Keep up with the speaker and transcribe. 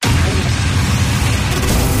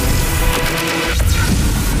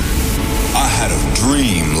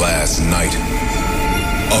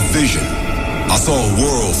vision. I saw a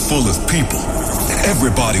world full of people.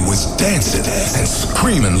 Everybody was dancing and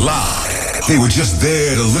screaming loud. They were just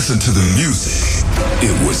there to listen to the music.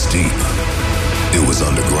 It was deep. It was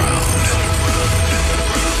underground.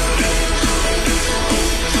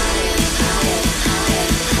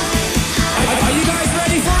 Are you guys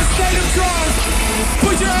ready for a state of trance?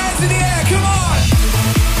 Put your hands in the air, come on!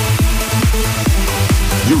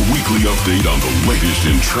 Your weekly update on the latest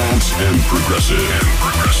in trance and progressive.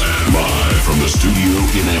 Live from the studio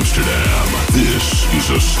in Amsterdam. This is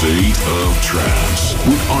A State of Trance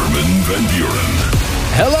with Armin van Buuren.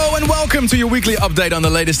 Hello and welcome to your weekly update on the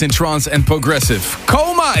latest in trance and progressive.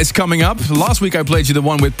 Coma is coming up. Last week I played you the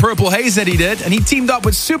one with Purple Haze that he did, and he teamed up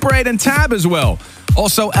with Super 8 and Tab as well.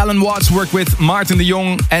 Also, Alan Watts worked with Maarten de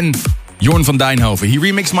Jong and Jorn van Dijnhoven. He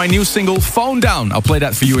remixed my new single, Phone Down. I'll play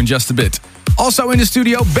that for you in just a bit. Also in the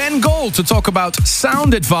studio, Ben Gold to talk about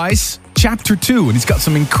Sound Advice Chapter 2. And he's got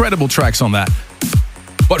some incredible tracks on that.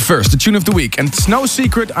 But first, the tune of the week. And it's no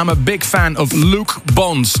secret, I'm a big fan of Luke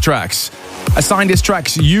Bond's tracks. I signed his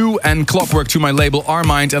tracks You and Clockwork to my label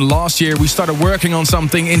Armin. And last year we started working on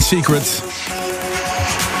something in secret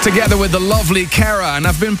together with the lovely Kara, and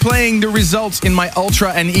I've been playing the results in my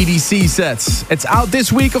Ultra and EDC sets. It's out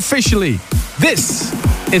this week officially. This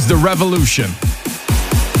is The Revolution.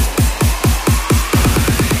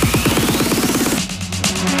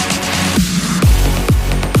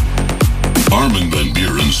 Armin van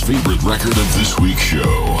Buuren's favorite record of this week's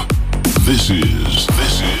show. This is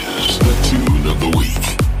the tune of the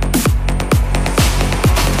week.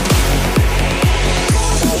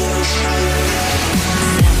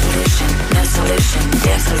 Solution,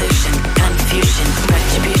 dissolution, confusion,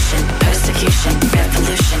 retribution, persecution,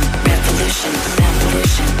 revolution, revolution,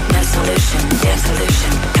 revolution, no solution,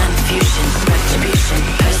 dissolution, confusion, retribution,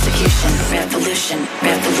 persecution, revolution,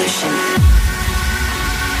 revolution.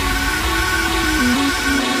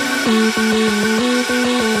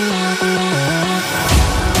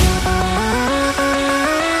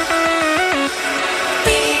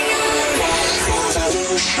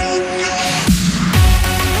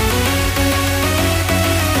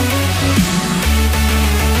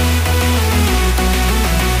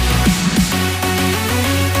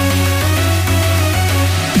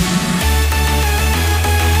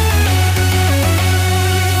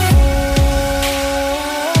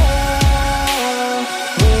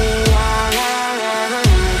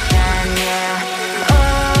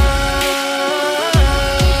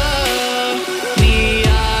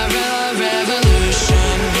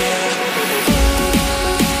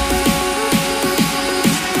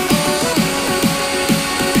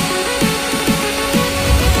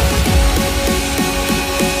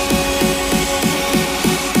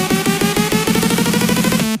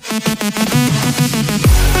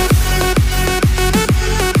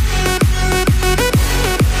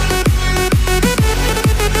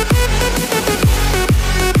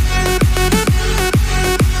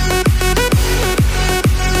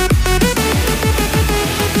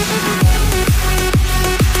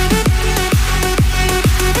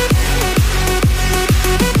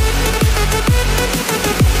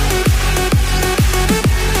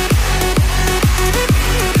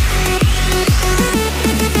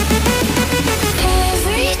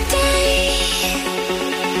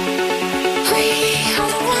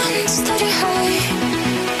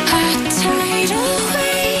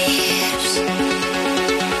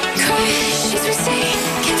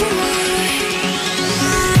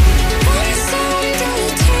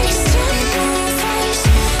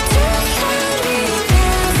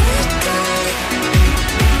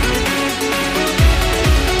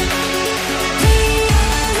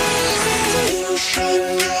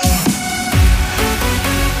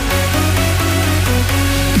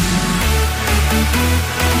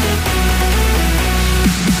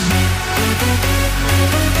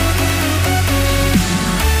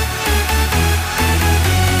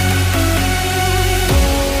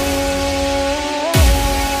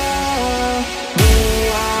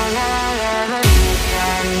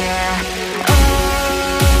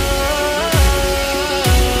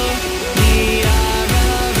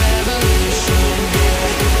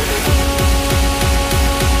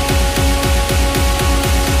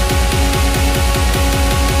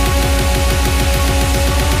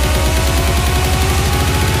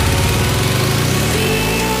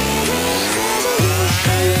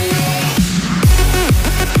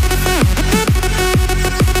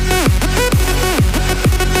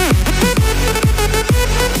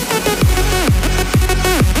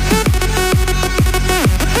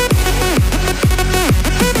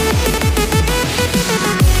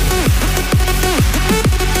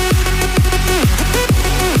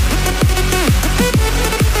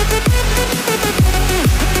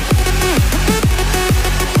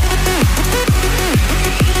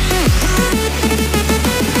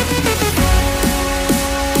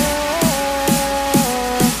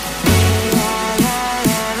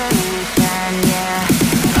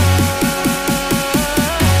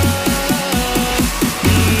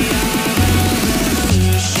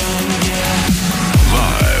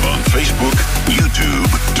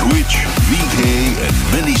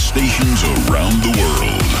 around the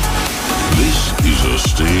world. This is a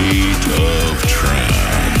state of trance.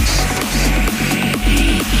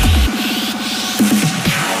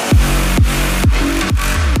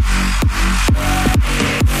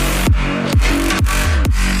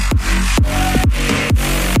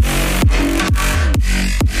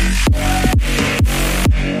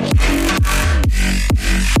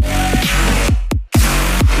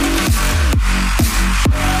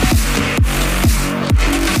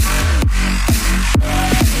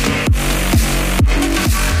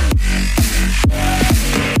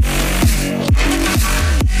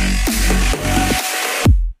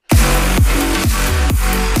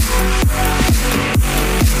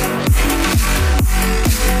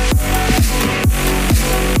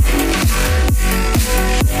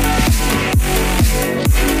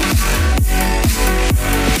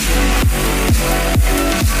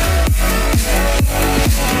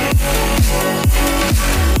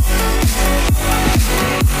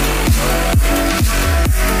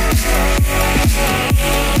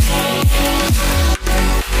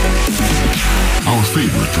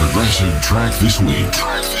 Track this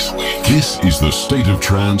week. This is the State of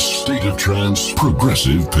Trance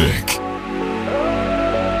Progressive Pick.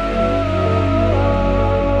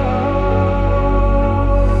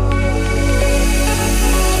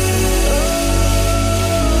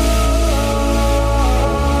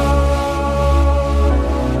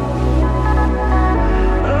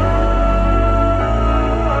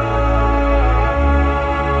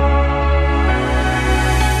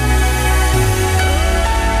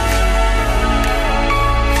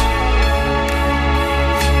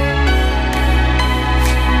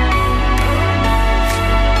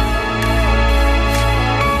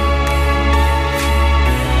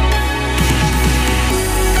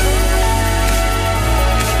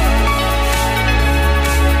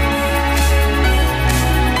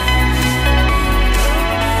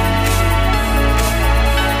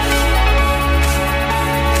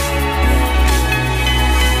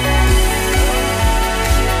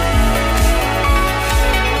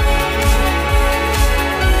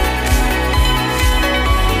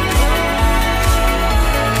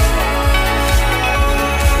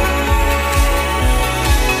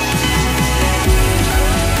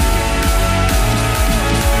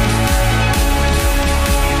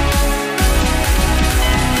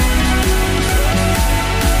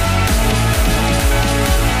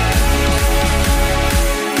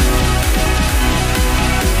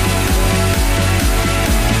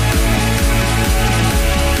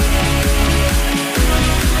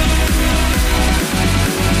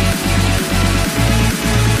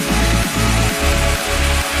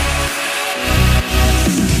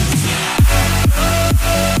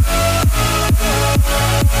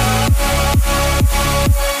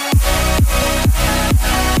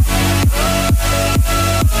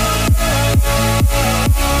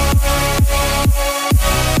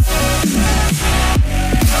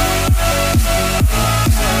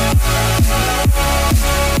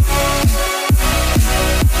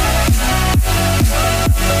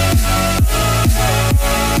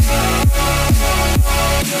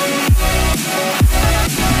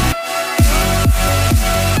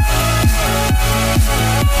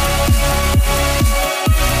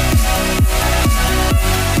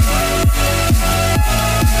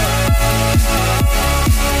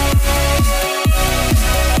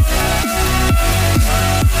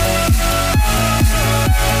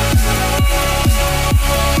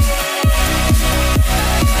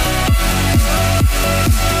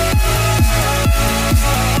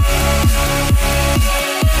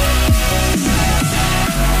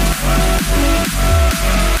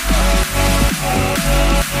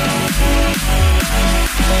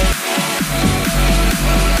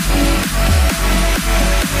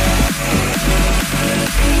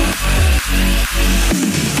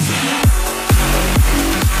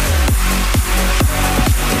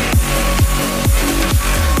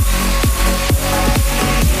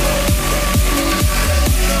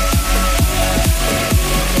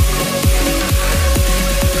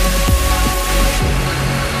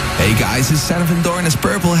 Hey guys, it's Sam Van Doorn as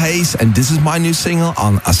Purple Haze, and this is my new single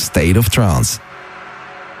on A State of Trance.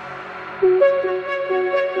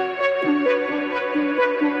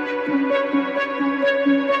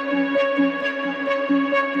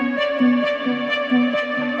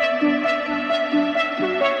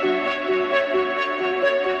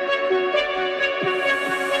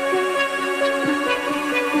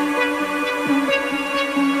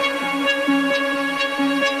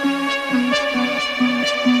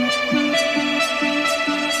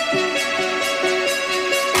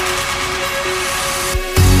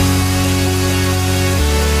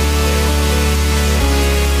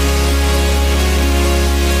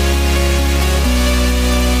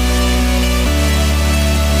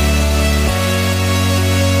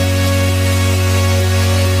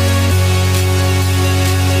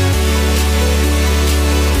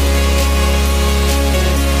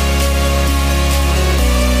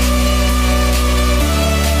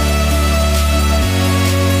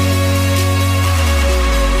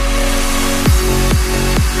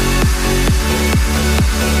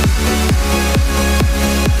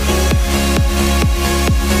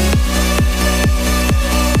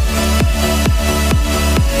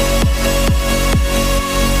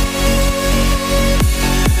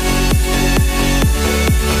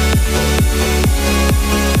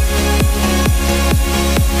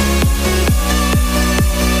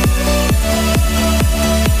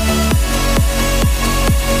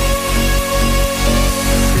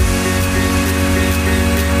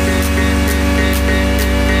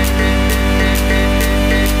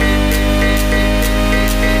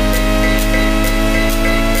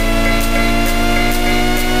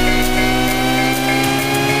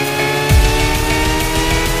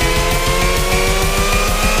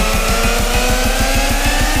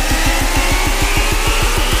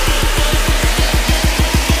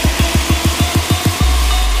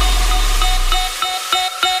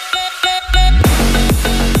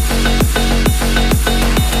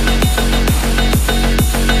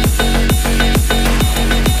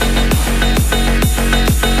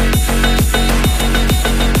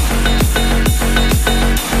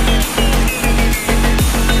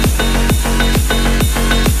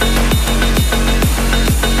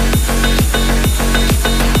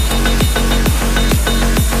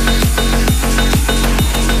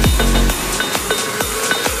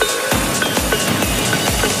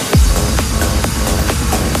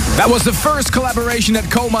 That was the first collaboration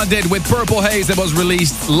that Coma did with Purple Haze that was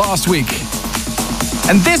released last week.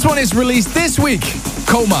 And this one is released this week.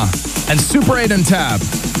 Coma and Super 8 and Tab.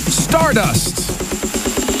 Stardust.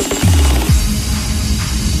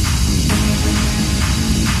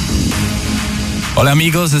 Hola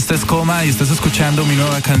amigos, este es Coma y estás escuchando mi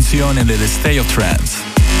nueva canción en el State of Trance.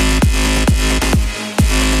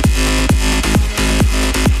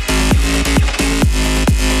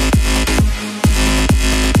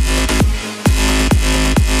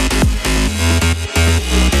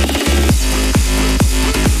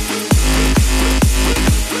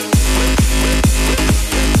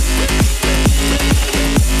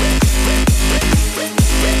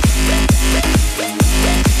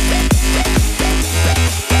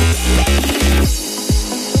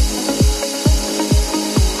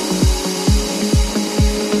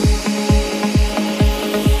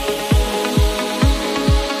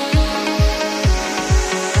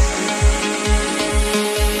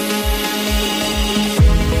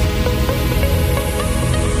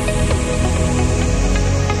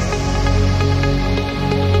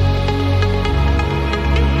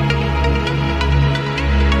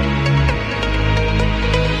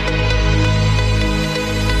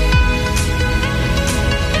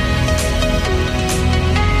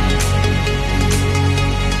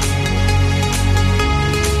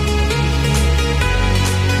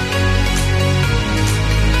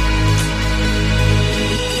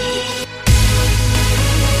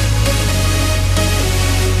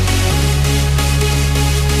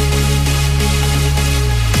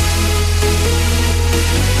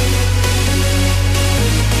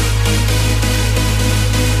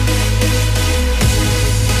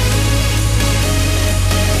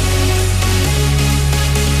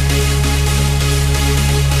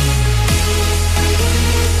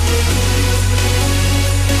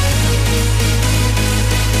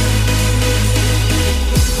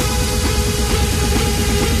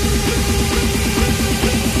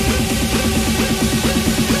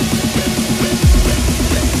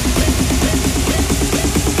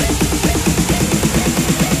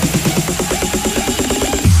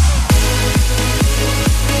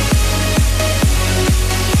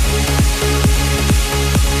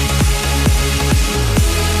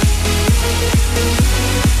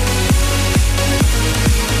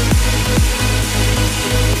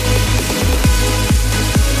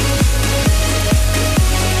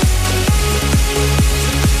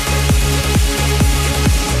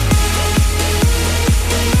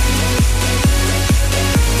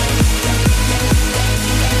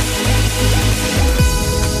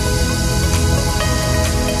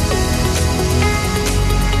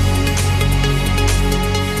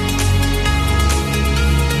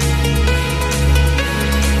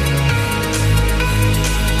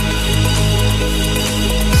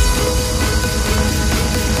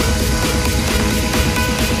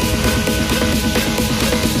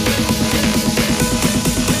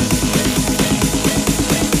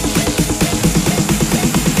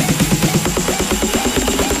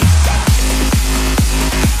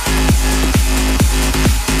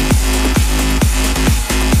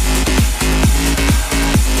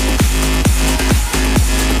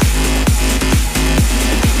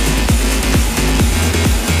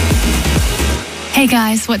 Hey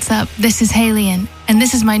guys, what's up? This is Halion, and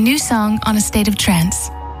this is my new song on A State of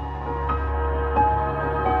Trance.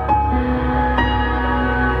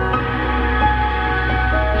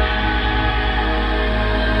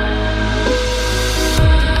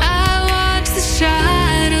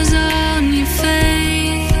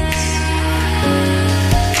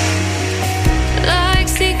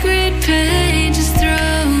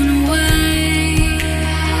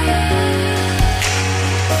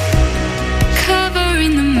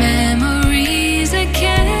 Covering the memories I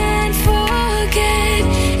can't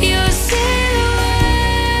forget.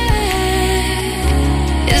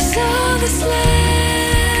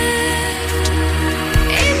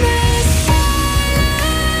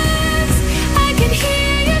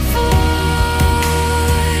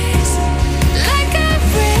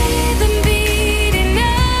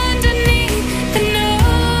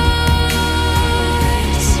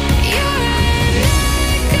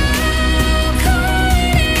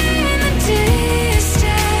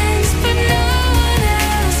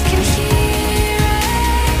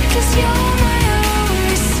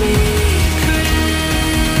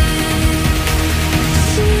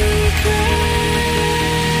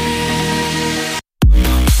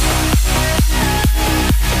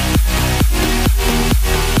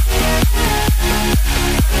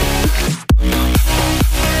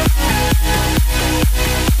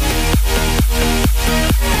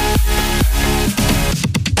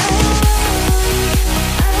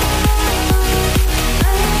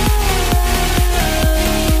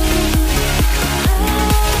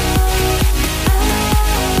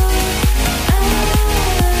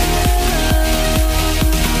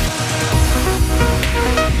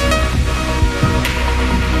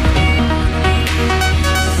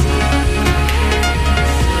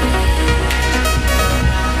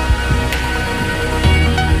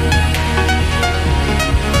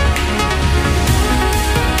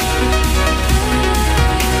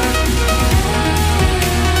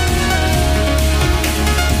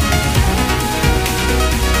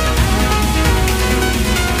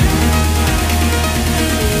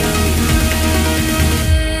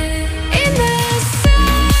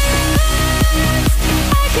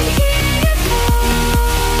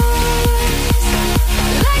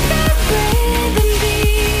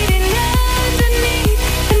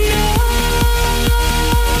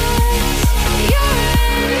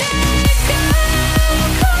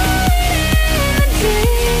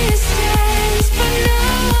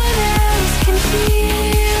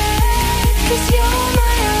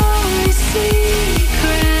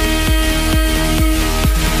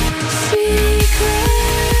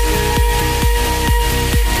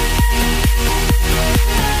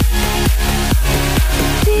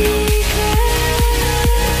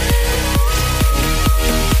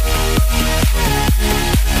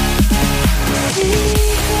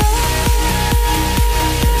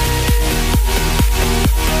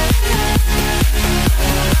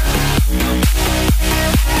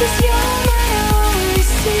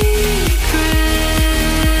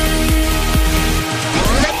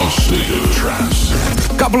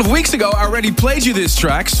 couple of weeks ago, I already played you this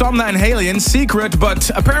track, Somna and Halion, Secret, but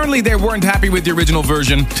apparently they weren't happy with the original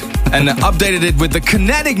version and updated it with the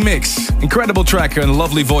Kinetic Mix. Incredible track and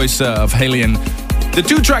lovely voice of Halion. The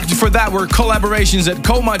two tracks for that were collaborations that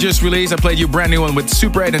Coma just released. I played you a brand new one with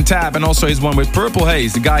Super 8 and Tab, and also his one with Purple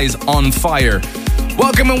Haze. The guy is on fire.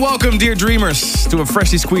 Welcome and welcome, dear dreamers, to a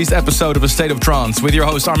freshly squeezed episode of A State of Trance with your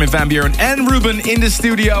host Armin van Buuren and Ruben in the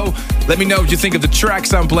studio. Let me know what you think of the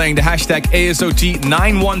tracks I'm playing, the hashtag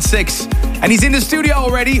ASOT916. And he's in the studio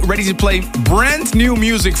already, ready to play brand new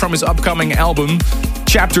music from his upcoming album,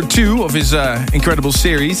 Chapter 2 of his incredible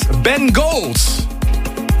series, Ben Gold.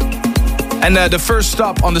 And the first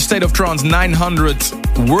stop on the State of Trance 900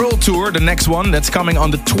 World Tour, the next one, that's coming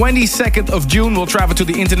on the 22nd of June. We'll travel to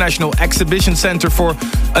the International Exhibition Center for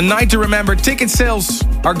a night to remember. Ticket sales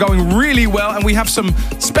are going really well, and we have some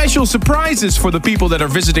special surprises for the people that are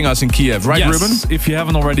visiting us in Kiev, right, yes. Ruben? If you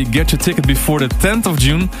haven't already, get your ticket before the 10th of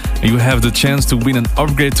June. And you have the chance to win an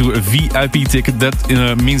upgrade to a VIP ticket.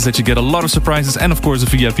 That means that you get a lot of surprises and, of course, a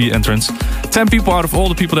VIP entrance. 10 people out of all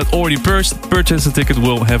the people that already purchased the ticket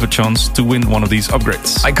will have a chance to win one of these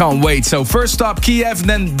upgrades. I can't wait. So first stop, Kiev, and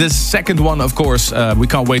then the second one, of course, we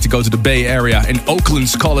can't wait to go to the Bay Area in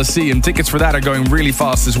Oakland's Coliseum. Tickets for that are going really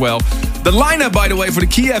fast as well. The lineup, by the way, for the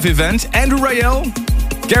Kiev event: Andrew Rayel,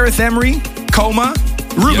 Gareth Emery, Coma,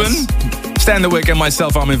 Ruben, Stan the Wick, and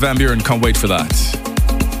myself, Armin van Buuren. Can't wait for that.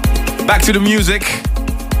 Back to the music.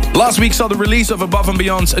 Last week saw the release of Above and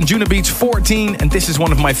Beyond's Anjuna Beats 14, and this is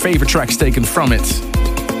one of my favorite tracks taken from it.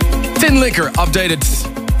 Tin Liquor updated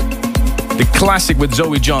the classic with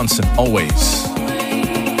Zoe Johnson, Always.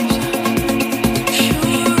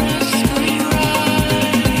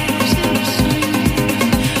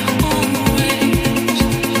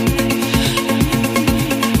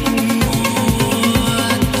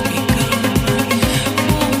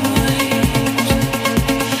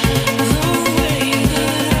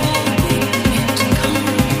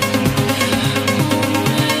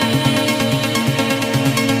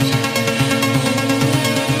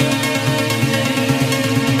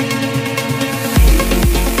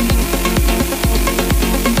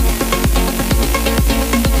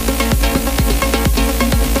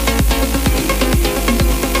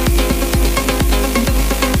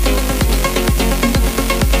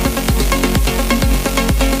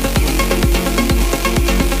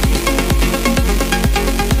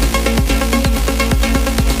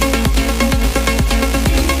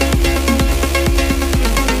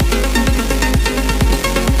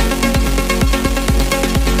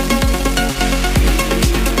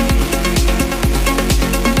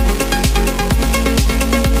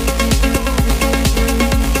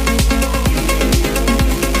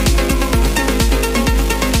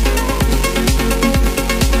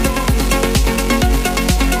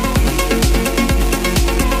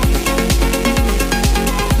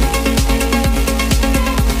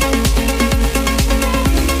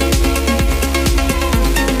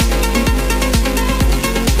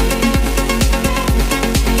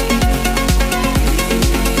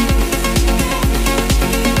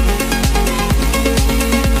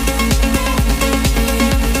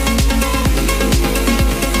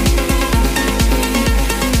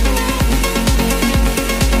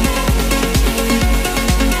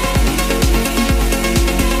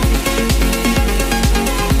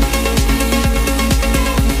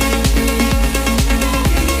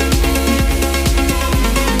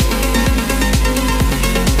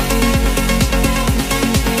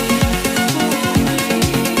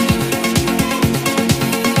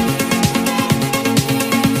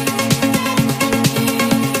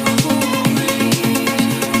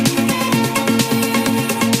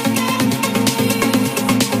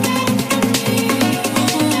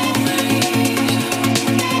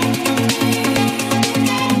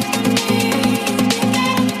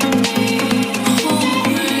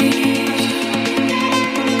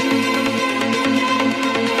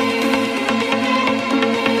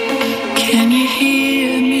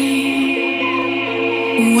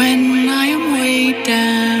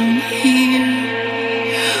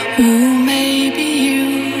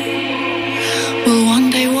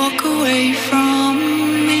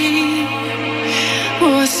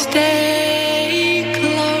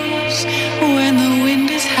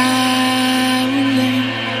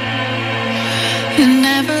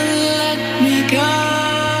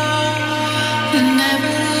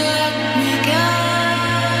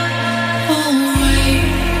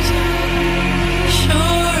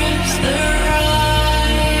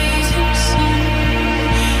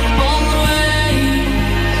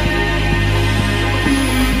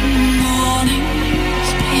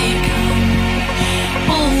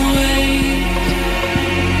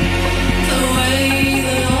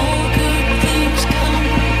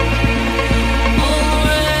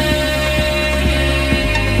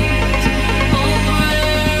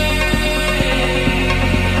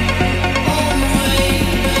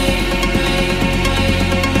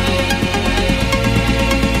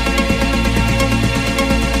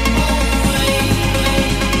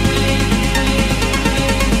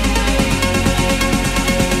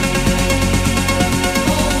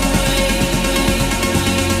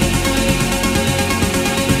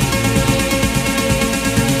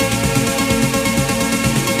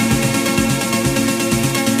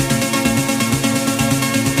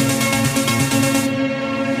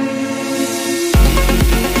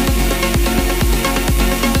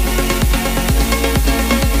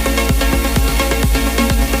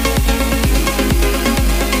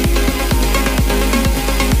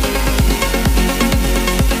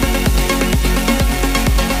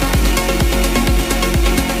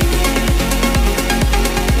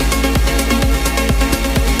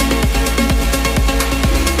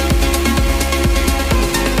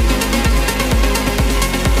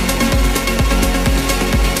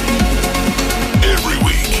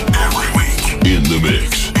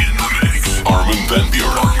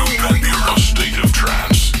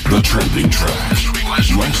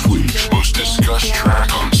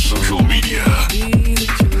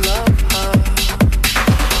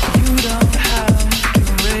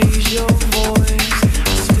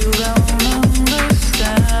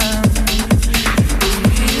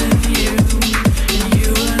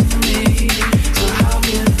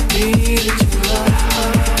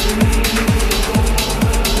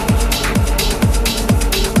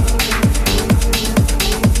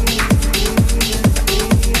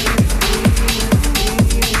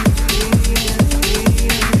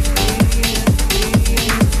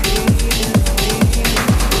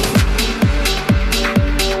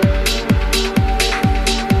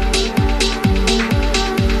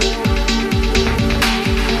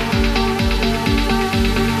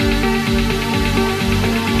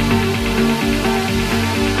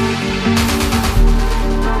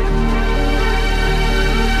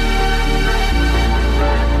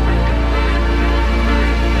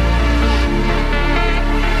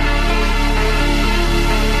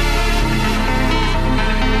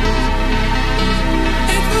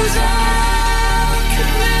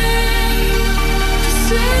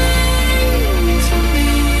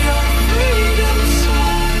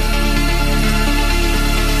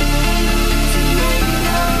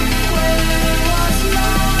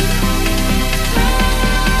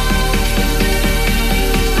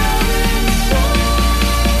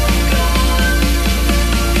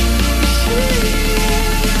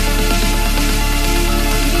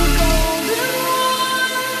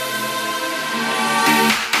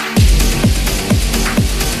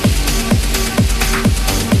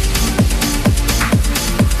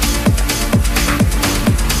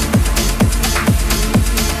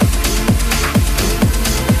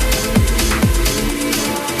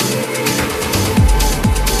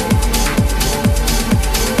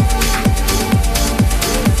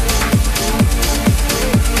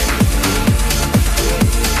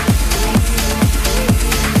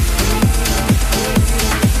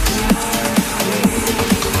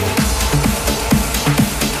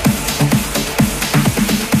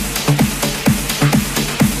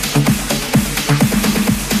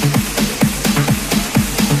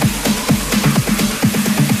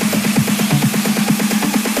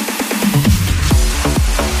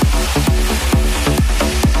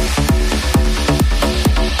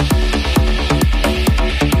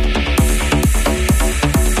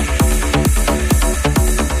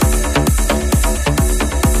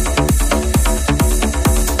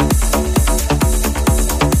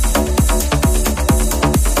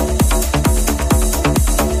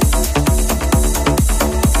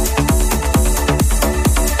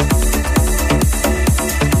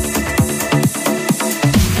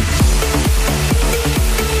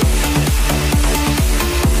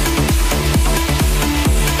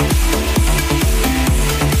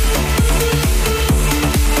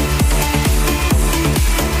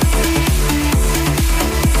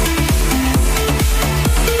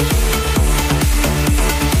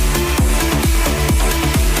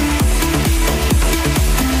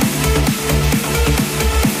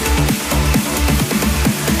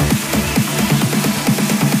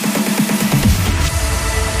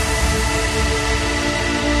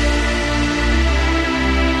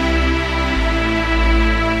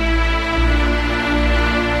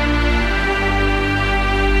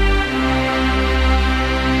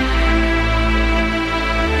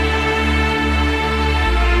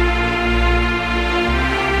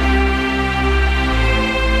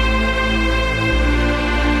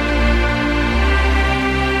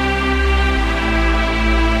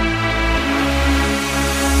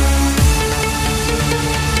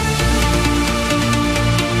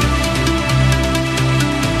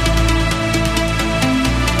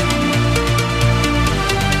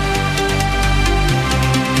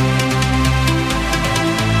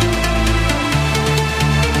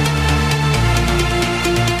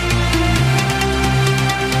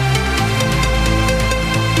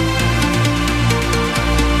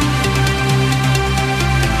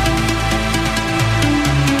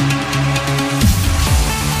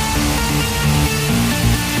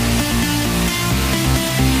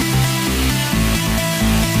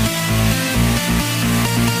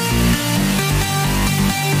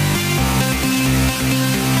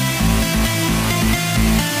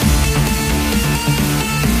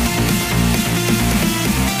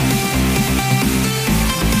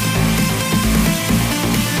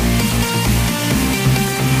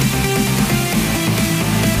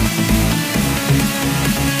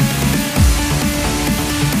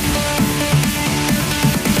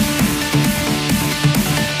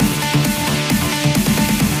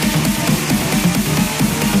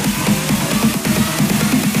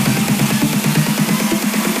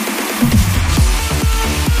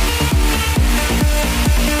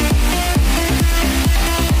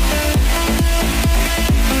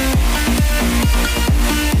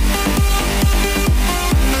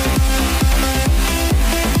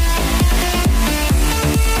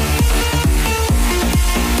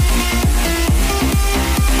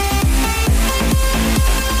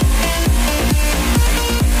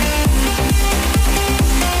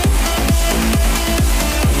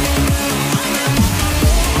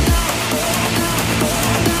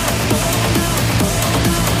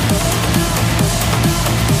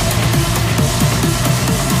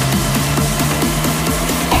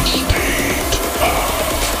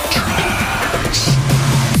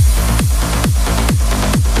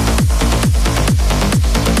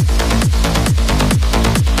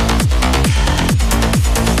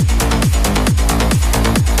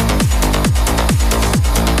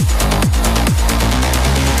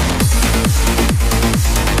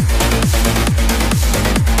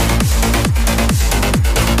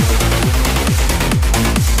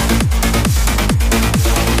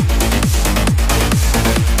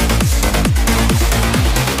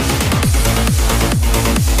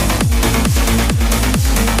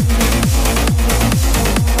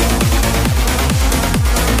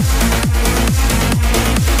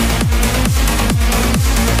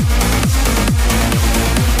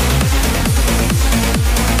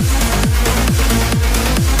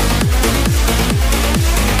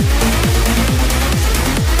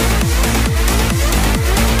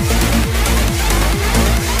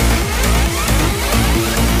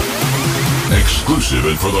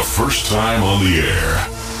 it for the first time on the air.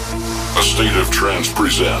 A State of Trance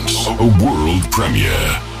presents a world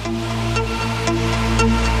premiere.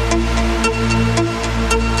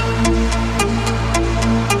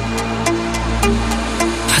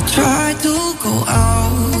 I try to go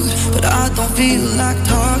out, but I don't feel like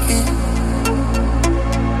talking.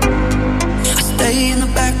 I stay in the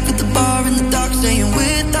back of the bar in the dark, saying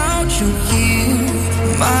without you here,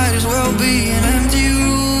 might as well be an empty room.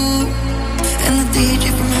 And the DJ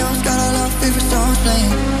from hell's got all our favorite songs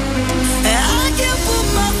playing. And I can't put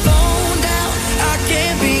my phone down, I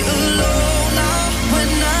can't be alone now. When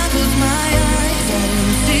I close my eyes, all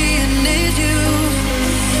I'm seeing is you.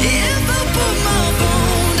 If I put my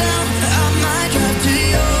phone down, I might drive to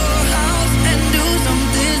your house and do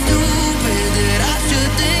something stupid that I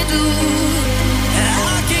shouldn't do. And I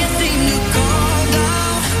can't seem to calm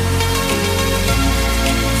down,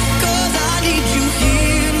 'cause I need you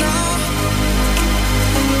here now.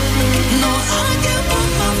 No, I can't put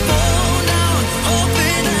my phone down,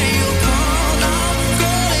 hoping that you'll call now.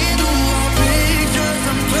 Crawling through our pictures,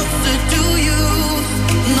 I'm closer to you.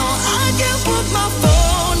 No, I can't put my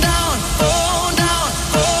phone down, phone down,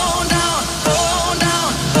 phone down, phone down,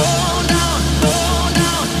 phone down, phone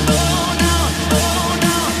down, phone down, phone down, phone down,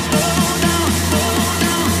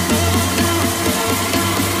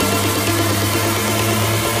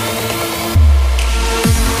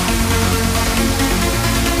 phone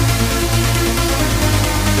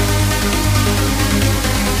down,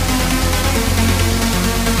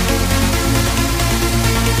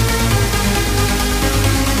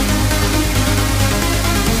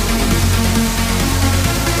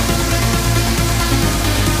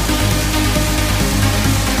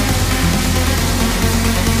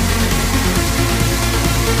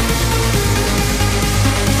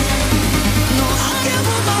 no, I can't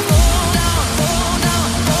put my phone down, phone down, phone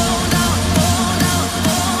down, phone down,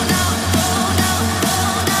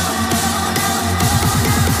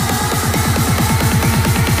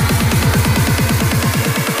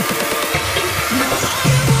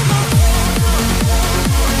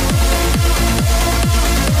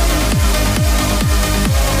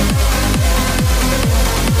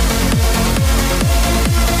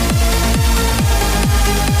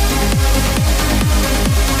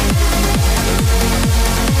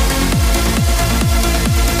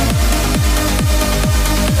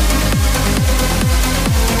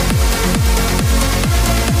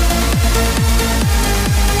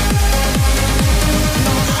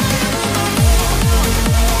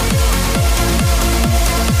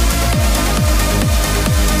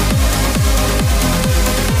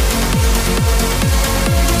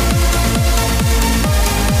 phone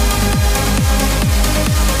down,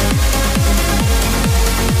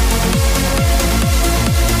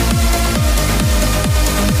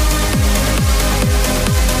 phone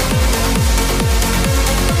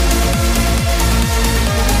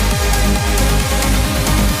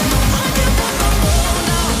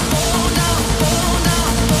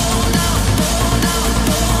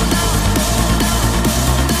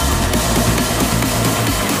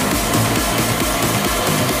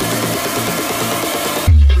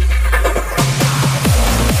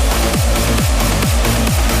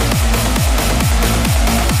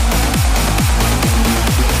down, phone down.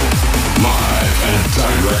 Live and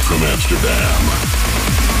direct from Amsterdam.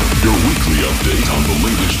 Your weekly update on the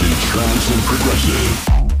latest in trance and progressive.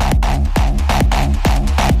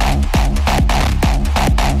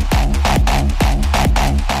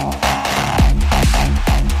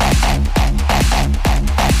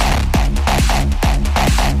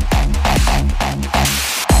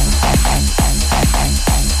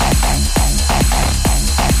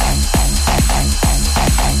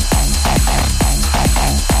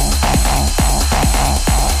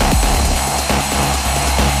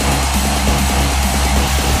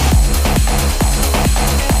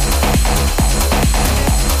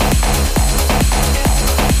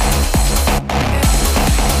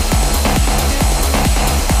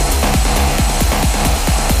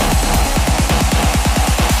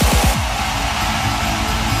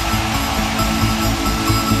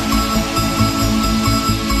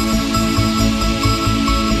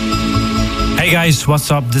 Hey guys, what's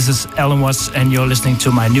up? This is Alan Watts and you're listening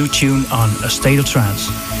to my new tune on A State of Trance.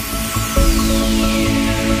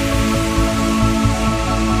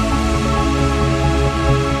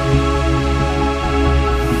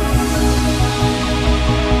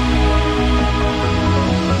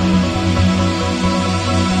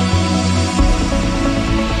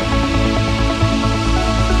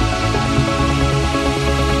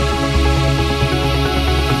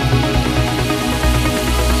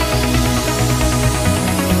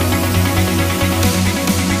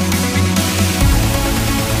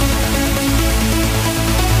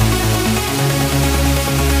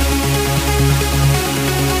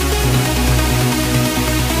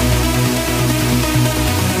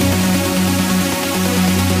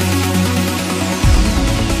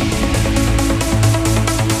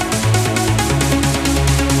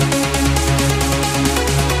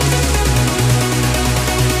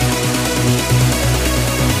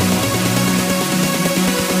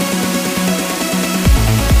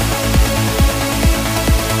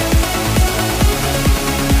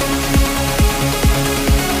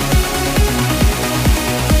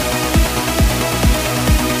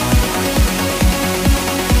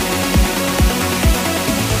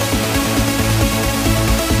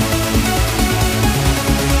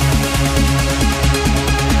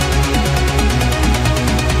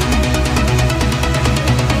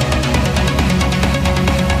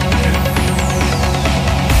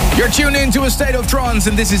 Tuned into A State of Trance,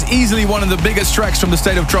 and this is easily one of the biggest tracks from the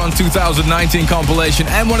State of Trance 2019 compilation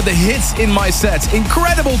and one of the hits in my sets.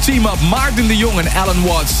 Incredible team up, Maarten de Jong and Alan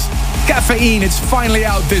Watts. Caffeine, it's finally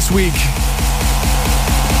out this week.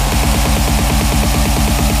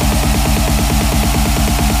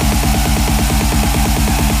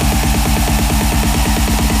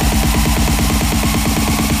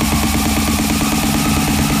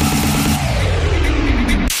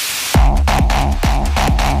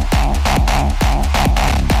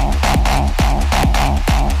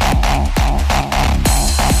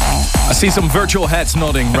 See some virtual heads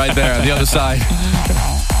nodding right there on the other side.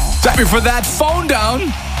 Time for that phone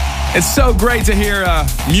down. It's so great to hear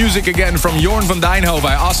music again from Jorn van Dijnhoven.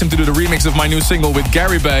 I asked him to do the remix of my new single with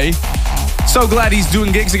Gary Bay. So glad he's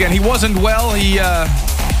doing gigs again. He wasn't well. He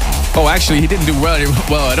didn't do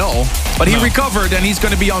well at all. But he recovered and he's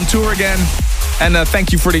going to be on tour again. And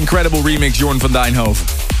thank you for the incredible remix, Jorn van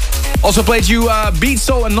Dijnhoven. Also played you Beat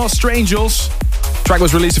Soul and Not Strangers. The track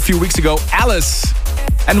was released a few weeks ago. Alice.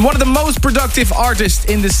 And one of the most productive artists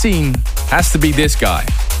in the scene has to be this guy.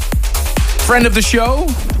 Friend of the show.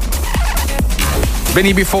 Been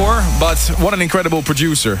here before, but what an incredible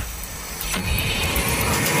producer.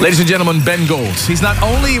 Ladies and gentlemen, Ben Gold. He's not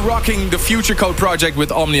only rocking the Future Code project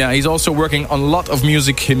with Omnia, he's also working on a lot of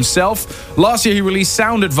music himself. Last year he released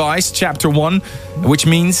Sound Advice, Chapter 1, which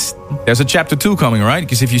means there's a Chapter 2 coming, right?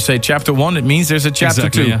 Because if you say Chapter 1, it means there's a Chapter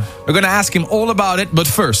 2. Yeah. We're going to ask him all about it, but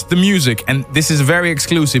first, the music. And this is very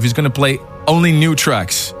exclusive. He's going to play only new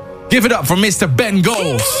tracks. Give it up for Mr. Ben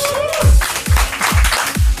Gold.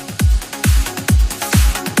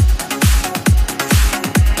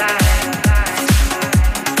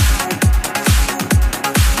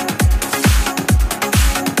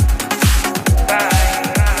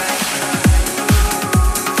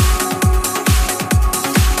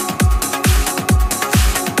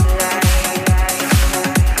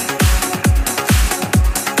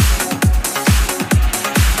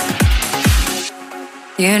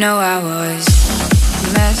 You know I was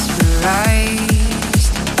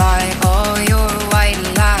mesmerized by all your white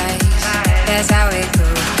lies. That's how it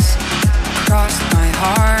goes. Crossed my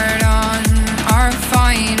heart on our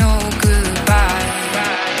final goodbye.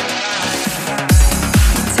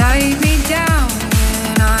 Tied me down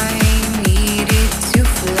when I needed to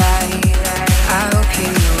fly. I hope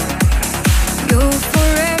you know you'll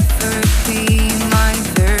forever be my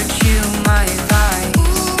virtue, my vice.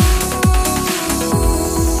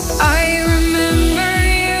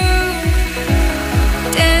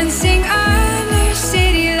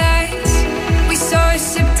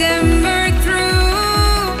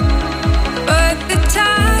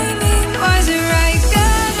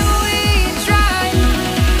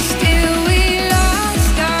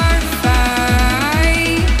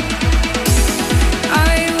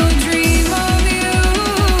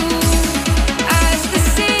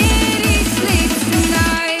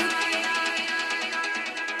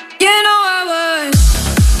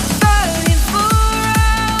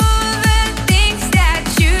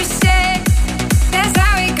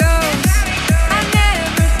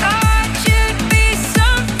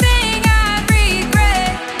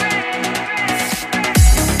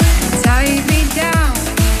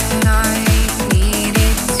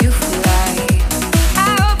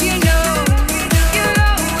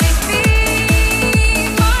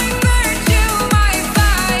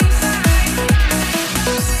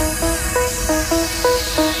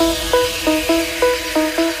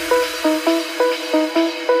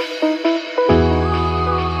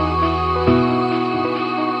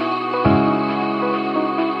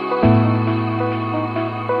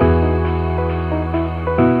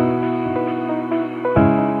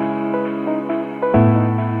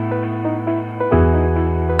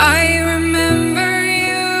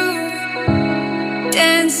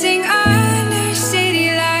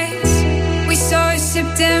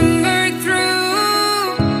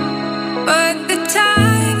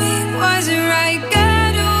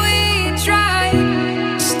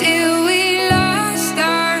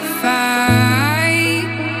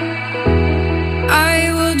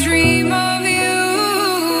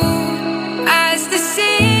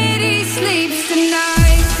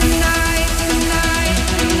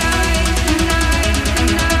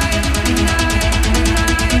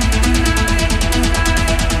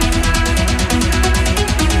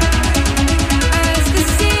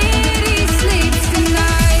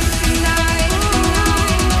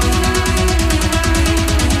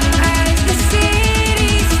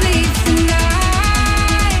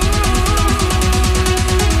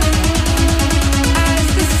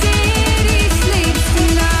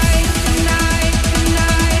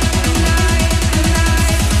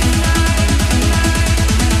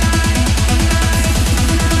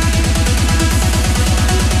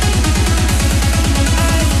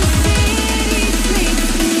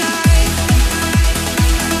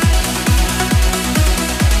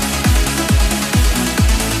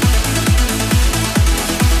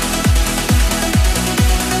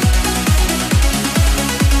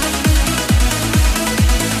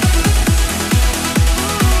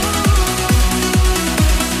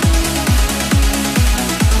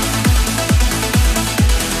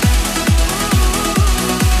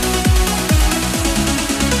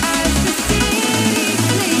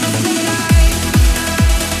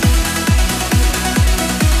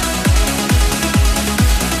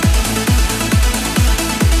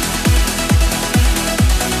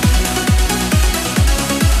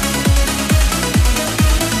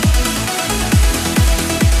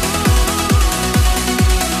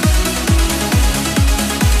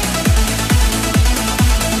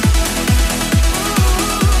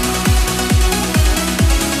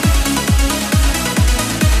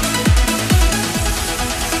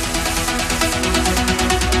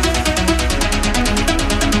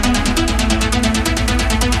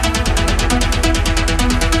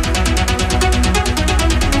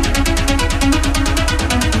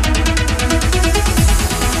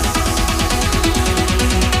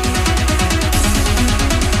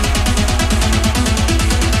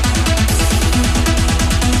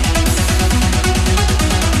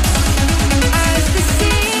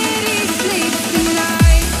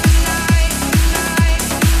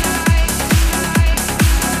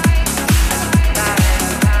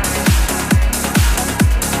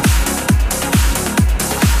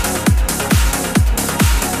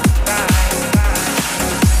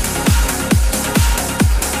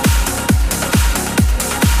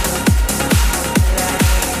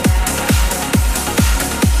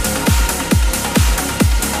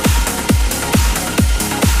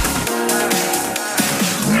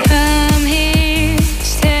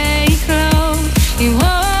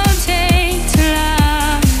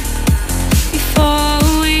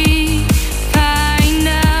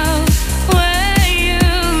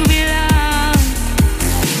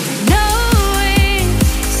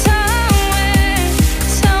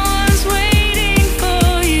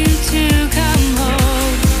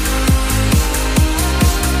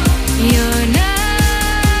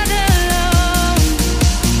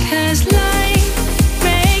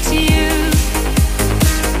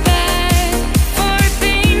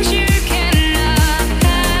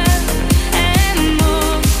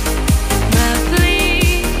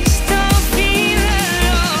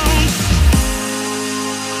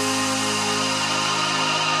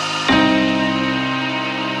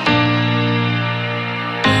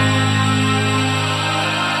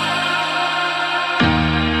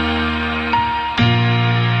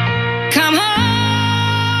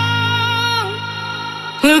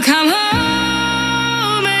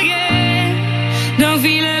 don't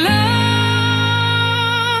feel alone.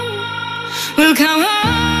 We'll come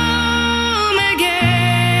home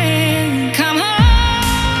again. Come home.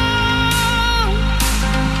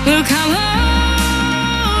 We'll come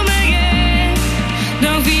home again.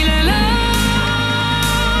 Don't feel alone.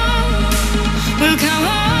 We'll come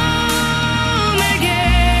home.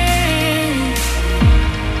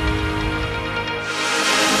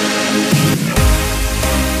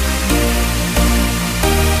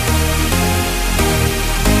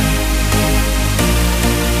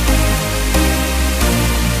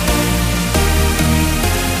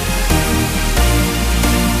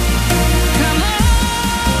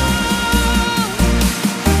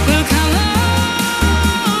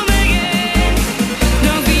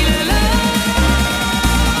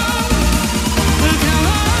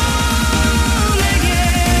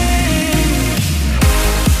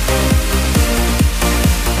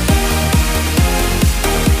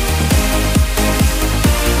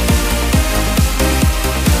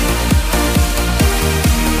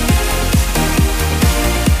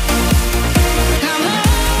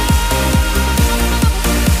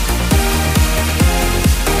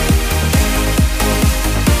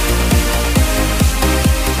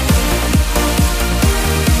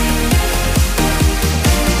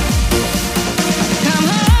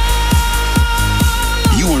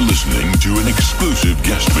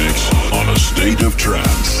 Guest mix on A State of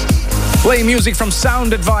Trance. Playing music from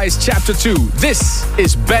Sound Advice Chapter 2. This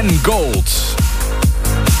is Ben Gold.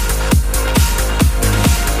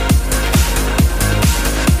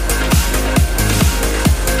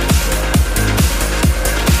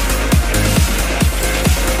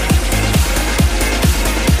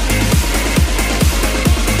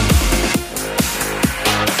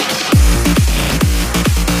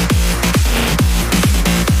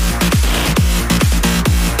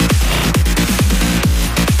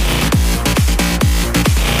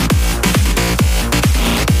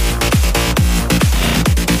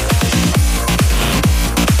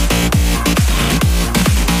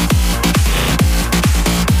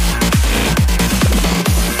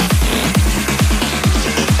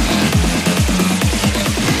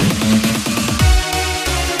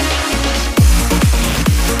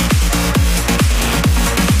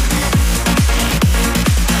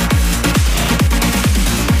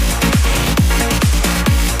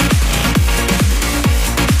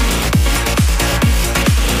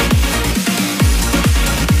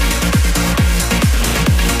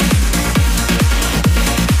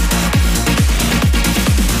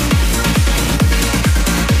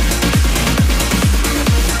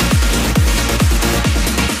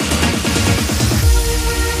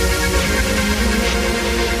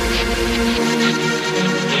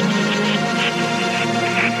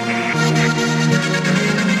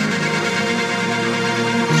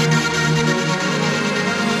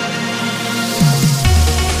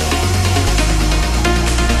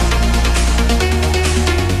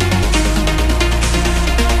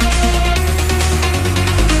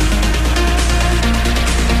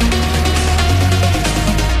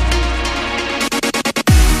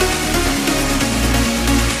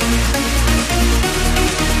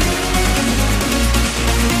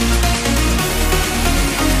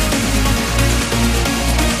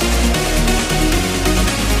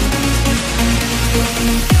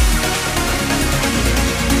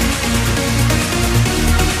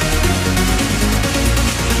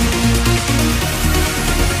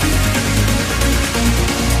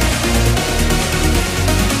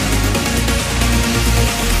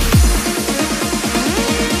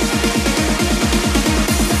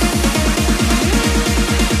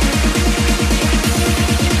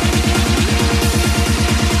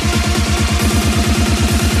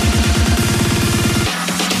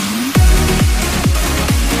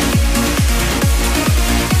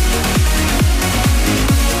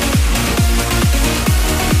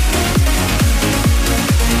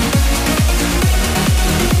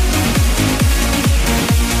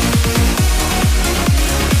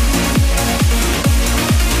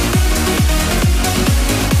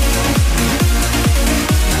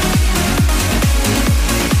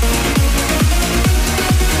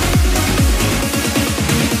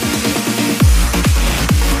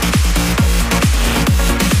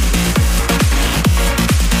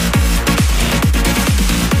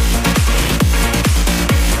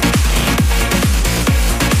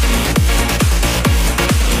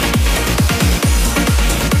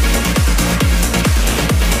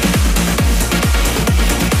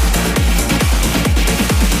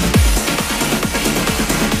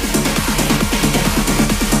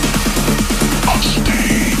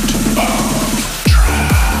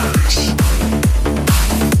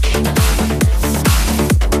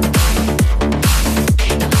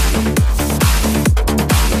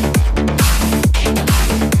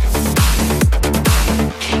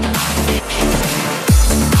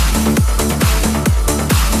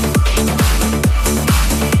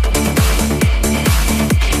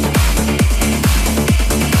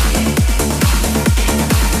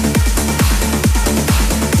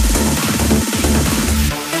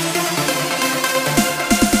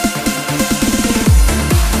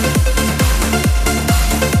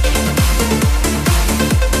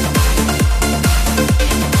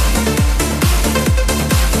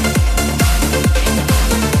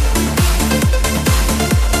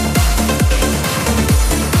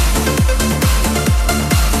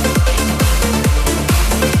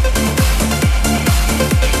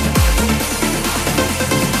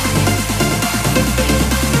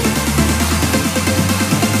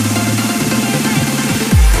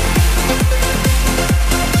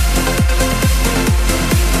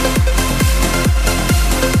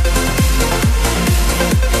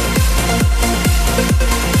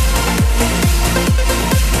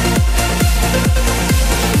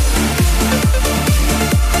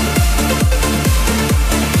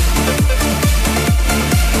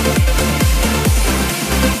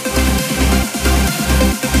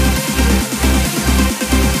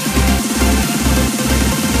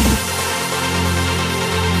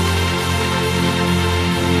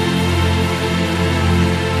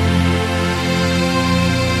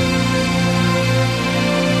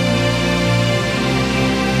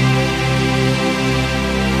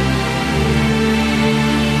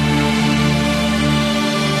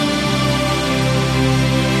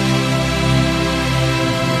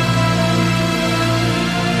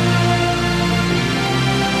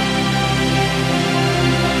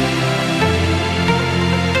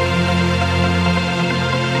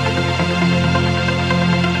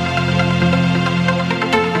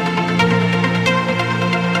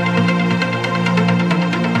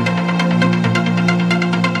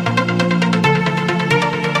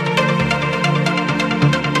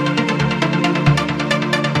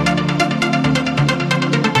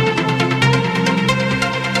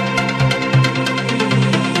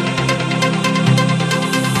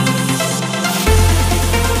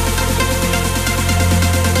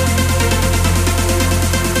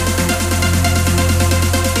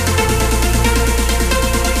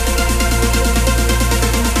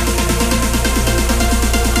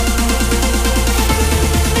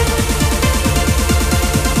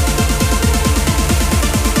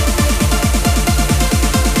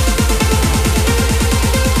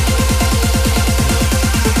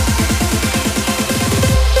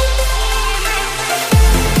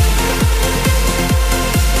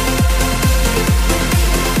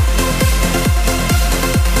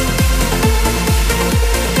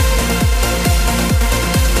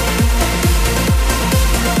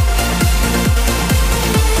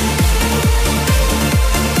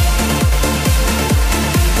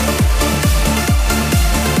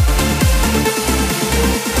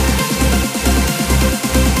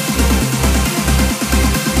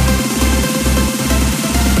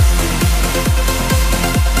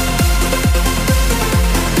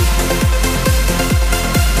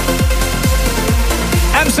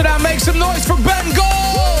 noise for Ben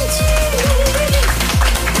Gold!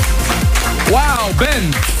 Wow,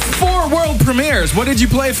 Ben, 4 world premieres. What did you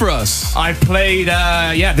play for us? I played,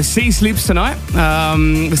 The Sea Sleeps Tonight.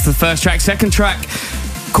 This is the first track. Second track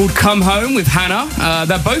called Come Home with Hannah.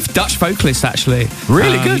 They're both Dutch vocalists, actually.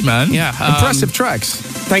 Really good, man. Yeah. Impressive tracks.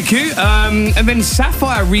 Thank you. And then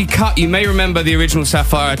Sapphire Recut. You may remember the original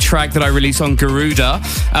Sapphire track that I released on Garuda,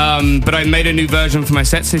 but I made a new version for my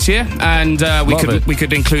sets this year, and we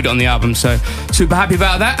could include it on the album. So super happy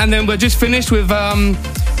about that. And then we're just finished with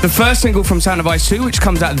the first single from Sound of Ice 2, which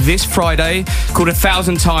comes out this Friday, called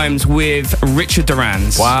 1,000 Times with Richard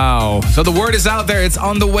Durand. Wow. So the word is out there. It's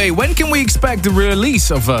on the way. When can we expect the release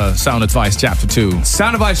of Sound Advice Chapter 2?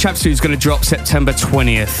 Sound of Ice Chapter 2 is going to drop September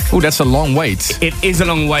 20th. Oh, that's a long wait. It is a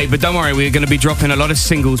long wait, but don't worry, we're going to be dropping a lot of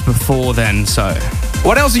singles before then, so...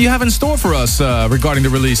 What else do you have in store for us regarding the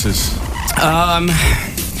releases?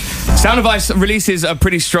 Sound of Ice releases are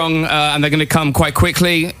pretty strong, and they're going to come quite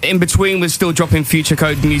quickly. In between, we're still dropping Future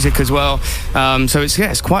Code music as well. So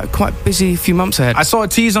it's quite busy few months ahead. I saw a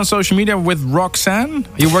tease on social media with Roxanne.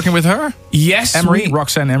 Are you working with her? Yes.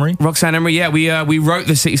 Roxanne Emery. Roxanne Emery, yeah. We wrote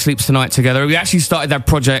The City Sleeps Tonight together. We actually started that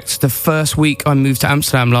project the first week I moved to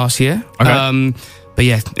Amsterdam last year. Okay. But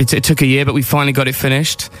yeah, it took a year, but we finally got it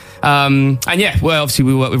finished. And yeah, well, obviously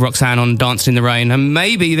we worked with Roxanne on Dancing in the Rain, and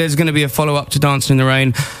maybe there's going to be a follow-up to Dancing in the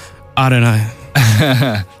Rain. I don't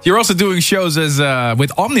know. You're also doing shows as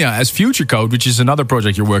with Omnia as Future Code, which is another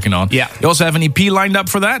project you're working on. Yeah. You also have an EP lined up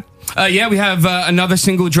for that? Yeah, we have another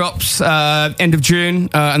single drops end of June,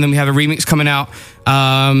 and then we have a remix coming out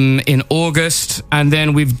in August, and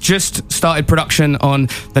then we've just started production on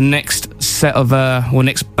the next set of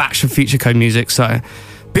next batch of Future Code music. So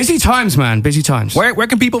busy times, man. Busy times. Where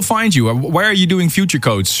can people find you? Where are you doing Future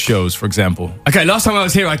Codes shows, for example? Okay, last time I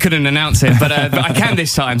was here, I couldn't announce it, but I can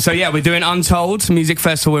this time. So yeah, we're doing Untold Music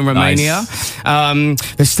Festival in Romania.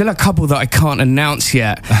 Nice. There's still a couple that I can't announce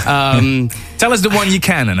yet. Tell us the one you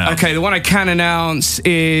can announce. Okay, the one I can announce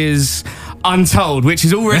is Untold, which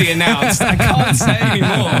is already announced. I can't say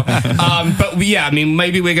anymore. But yeah, I mean,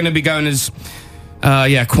 maybe we're going to be going as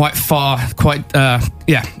quite far,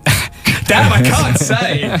 Damn, I can't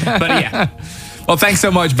say. But yeah. Well, thanks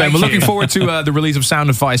so much, Ben. We're looking forward to the release of Sound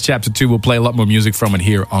Advice Chapter 2. We'll play a lot more music from it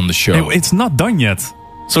here on the show. It's not done yet.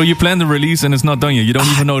 So you plan the release and it's not done yet. You don't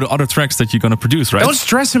even know the other tracks that you're going to produce, right? Don't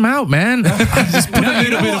stress him out, man. Just put a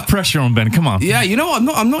little bit of pressure on Ben. Come on. Yeah, you know what?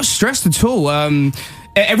 I'm not stressed at all.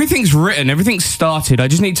 Everything's written. Everything's started. I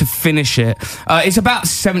just need to finish it. It's about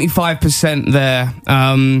 75% there.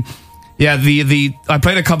 Yeah, I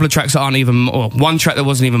played a couple of tracks that aren't even, or one track that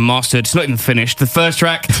wasn't even mastered. It's not even finished. The first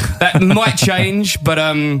track, that might change, but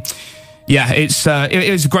yeah,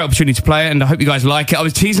 it was a great opportunity to play it, and I hope you guys like it. I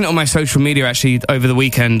was teasing it on my social media actually over the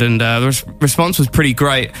weekend, and the response was pretty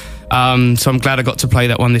great. So I'm glad I got to play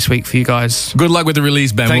that one this week for you guys. Good luck with the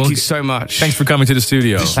release, Ben. Thank you so much. Thanks for coming to the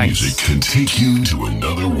studio. This music can take you to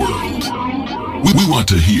another world. We want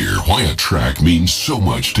to hear why a track means so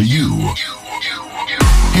much to you.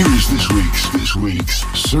 Here is this week's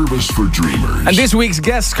Service for Dreamers. And this week's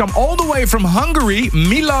guests come all the way from Hungary,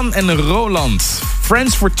 Milan and Roland.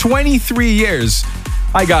 Friends for 23 years.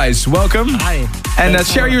 Hi guys, welcome. Hi. And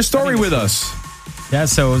share your story with us. Yeah,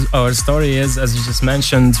 so our story is, as you just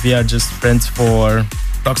mentioned, we are just friends for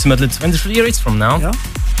approximately 23 years from now. Yeah.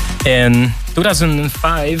 In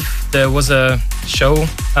 2005, there was a show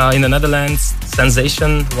in the Netherlands,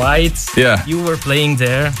 Sensation White. Yeah. You were playing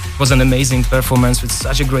there. It was an amazing performance with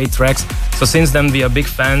such a great tracks. So since then, we are big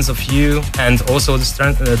fans of you and also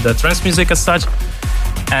the trance music as such.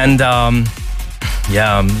 And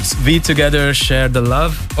we together share the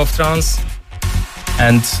love of trance.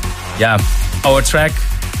 And yeah, our track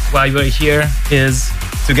while we're here is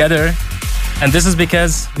Together. And this is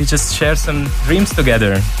because we just share some dreams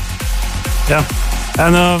together. Yeah,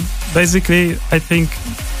 and basically I think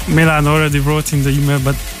Milan already wrote in the email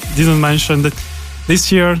but didn't mention that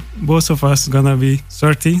this year both of us gonna be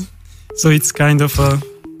 30. So it's kind of a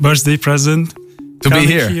birthday present. To be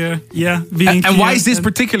here. Yeah. And why is this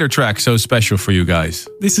particular track so special for you guys?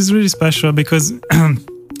 This is really special because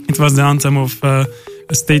it was the anthem of a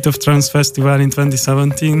State of Trance Festival in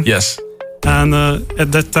 2017. Yes. And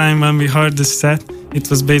at that time when we heard the set, it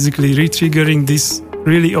was basically re-triggering this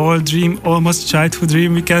really old dream, almost childhood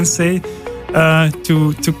dream we can say,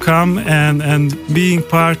 to come and being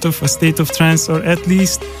part of a State of Trance or at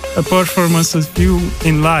least a performance of you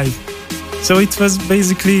in live. So it was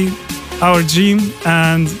basically our dream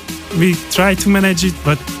and we tried to manage it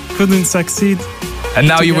but couldn't succeed. And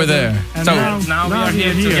now you were there. And so now we are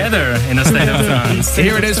here together in a State of Trance.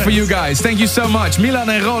 Here it is for you guys. Thank you so much. Milan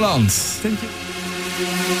and Roland. Thank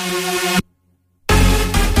you.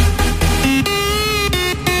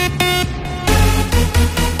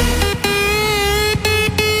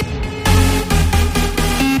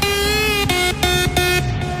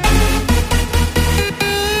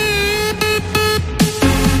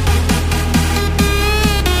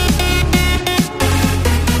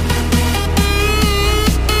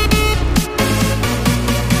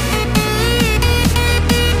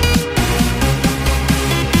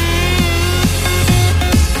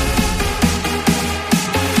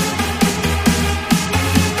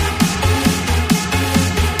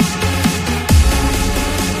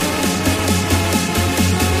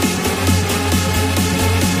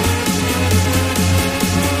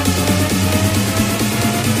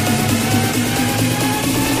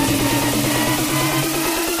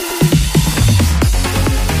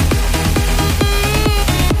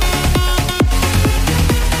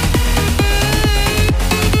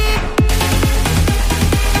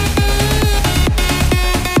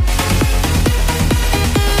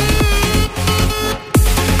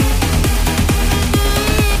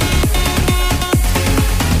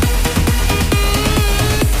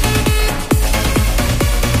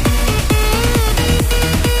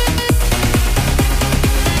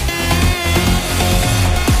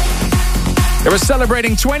 They were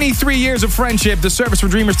celebrating 23 years of friendship. The Service for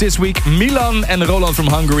Dreamers this week. Milan and Roland from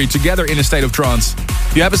Hungary together in A State of Trance.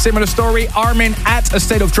 If you have a similar story, Armin at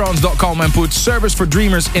astateoftrance.com and put Service for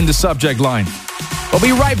Dreamers in the subject line. We'll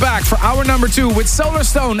be right back for hour number 2 with Solar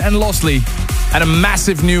Stone and Lostly and a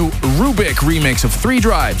massive new Rubik remix of 3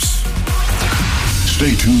 Drives.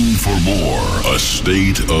 Stay tuned for more A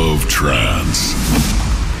State of Trance.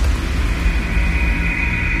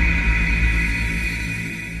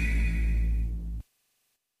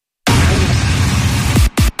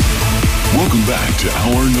 Welcome back to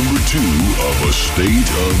hour number 2 of A State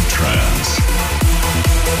of Trance.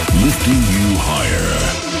 Lifting you higher.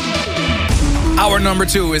 Hour number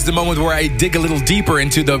 2 is the moment where I dig a little deeper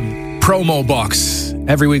into the promo box.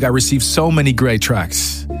 Every week I receive so many great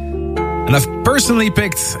tracks. And I've personally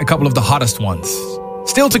picked a couple of the hottest ones.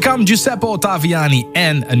 Still to come, Giuseppe Ottaviani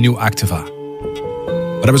and a new Activa.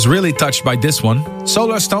 But I was really touched by this one.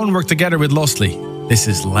 Solar Stone worked together with Lostly. This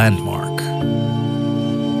is Landmark.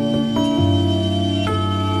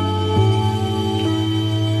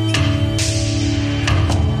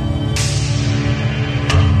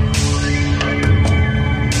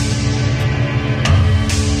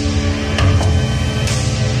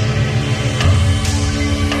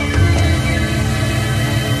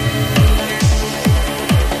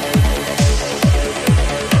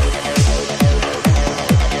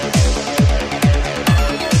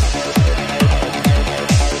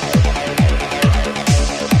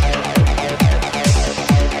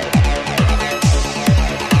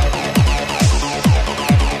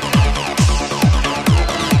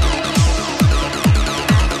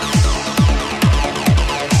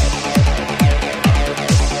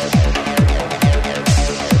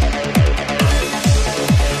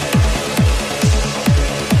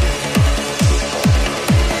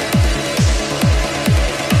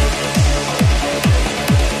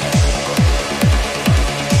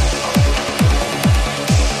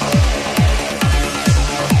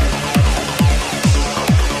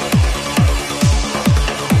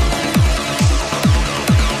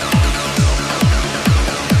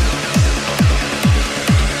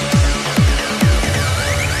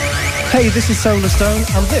 Hey, this is Solar Stone,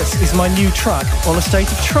 and this is my new track on A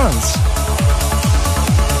State of Trance.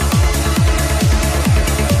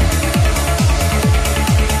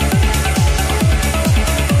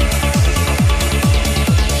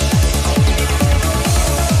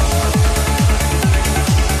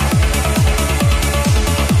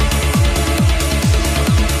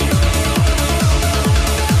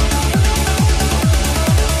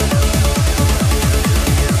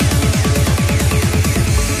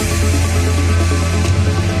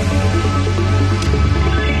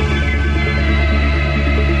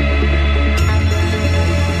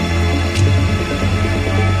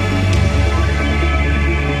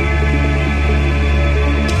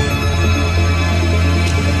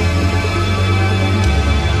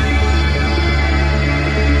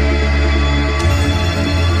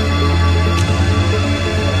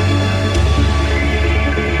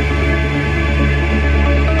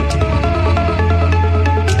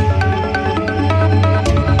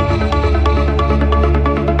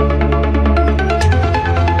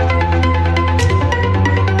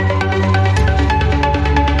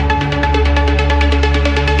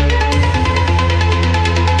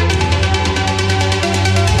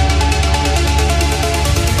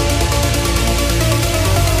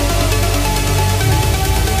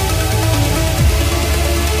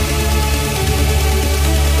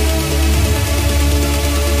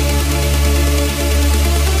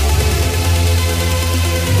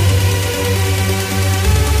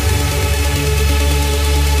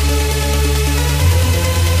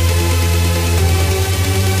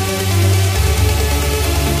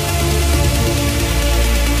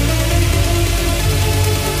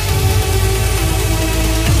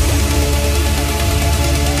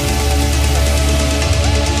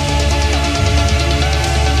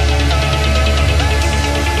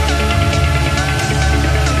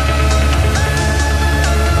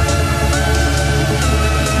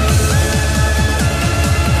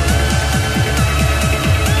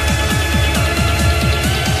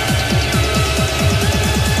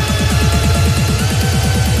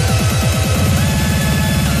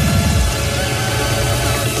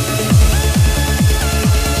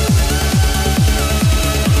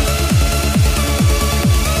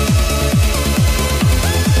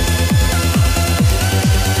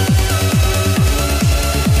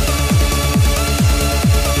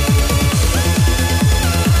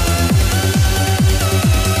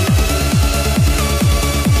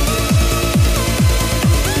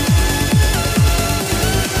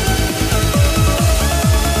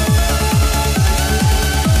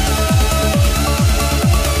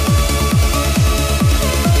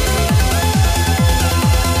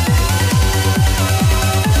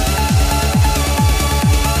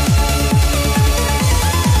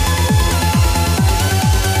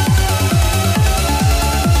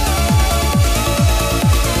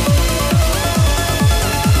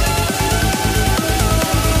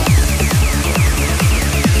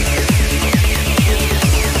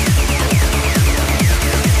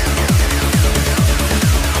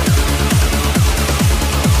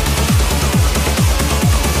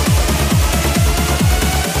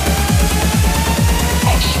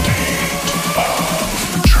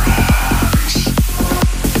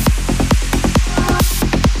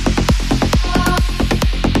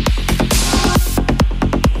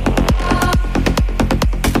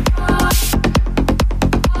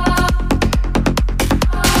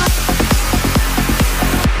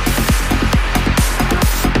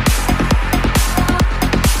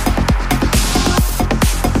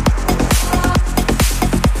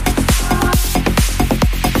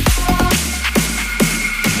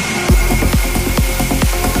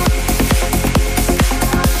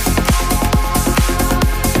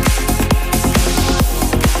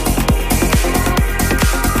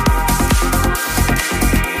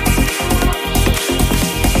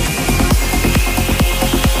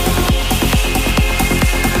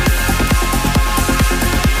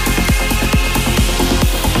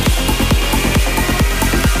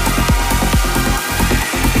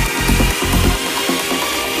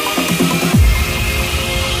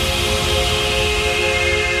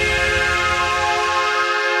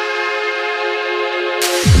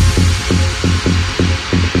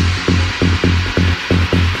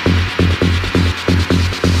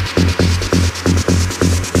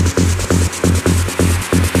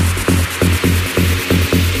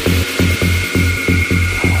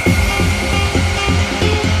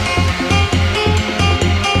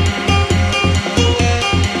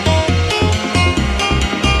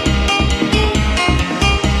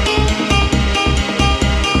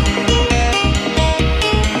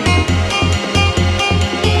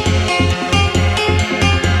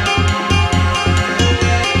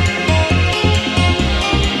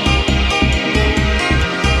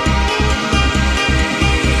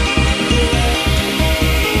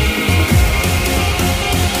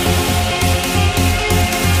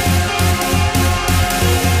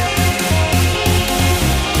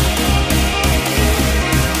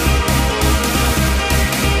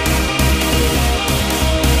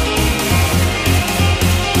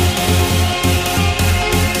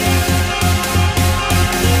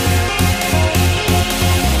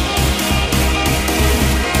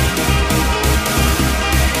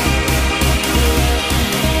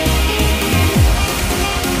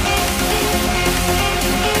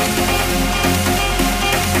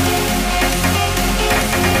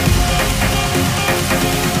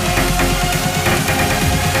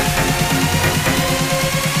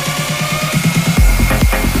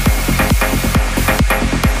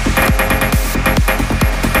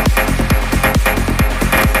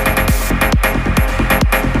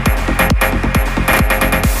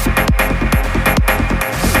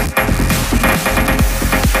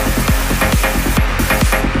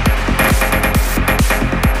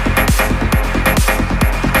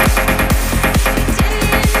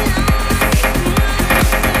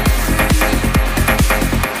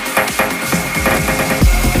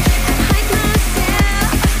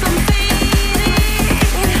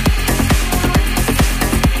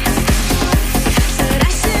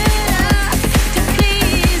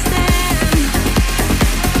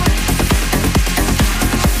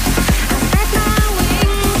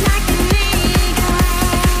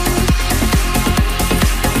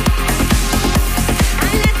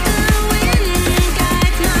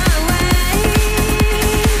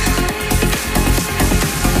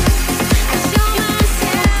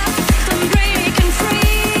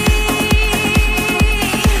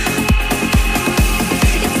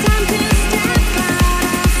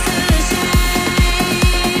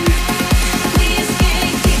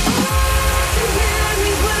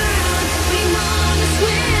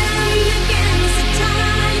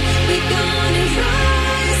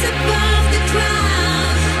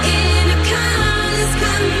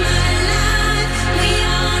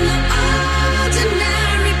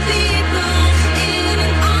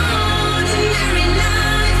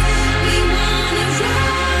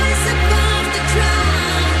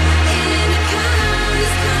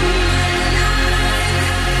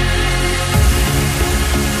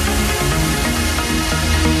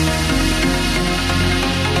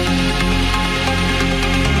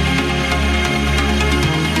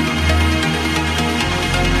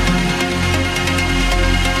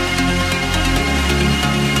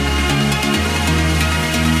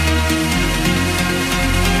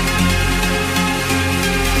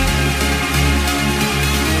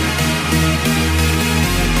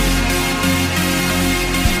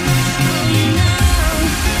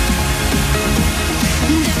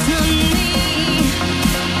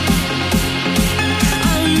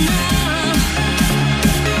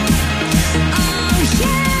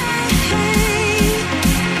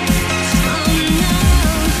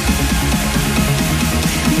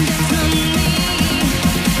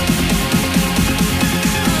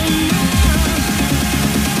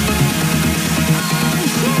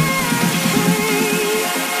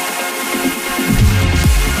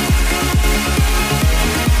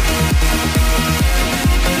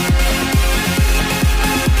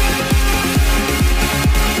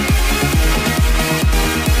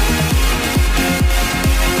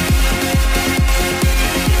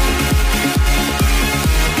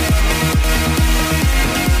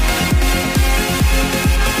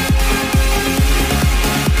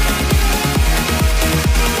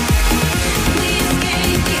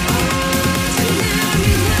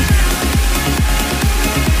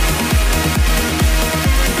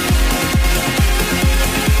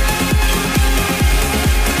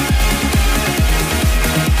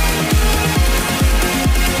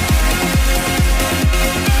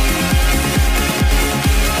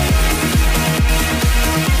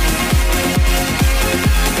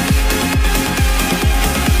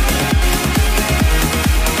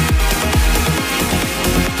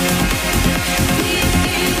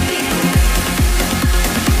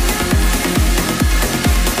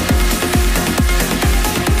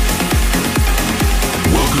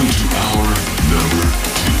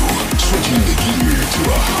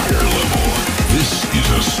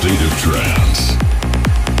 State of Trance.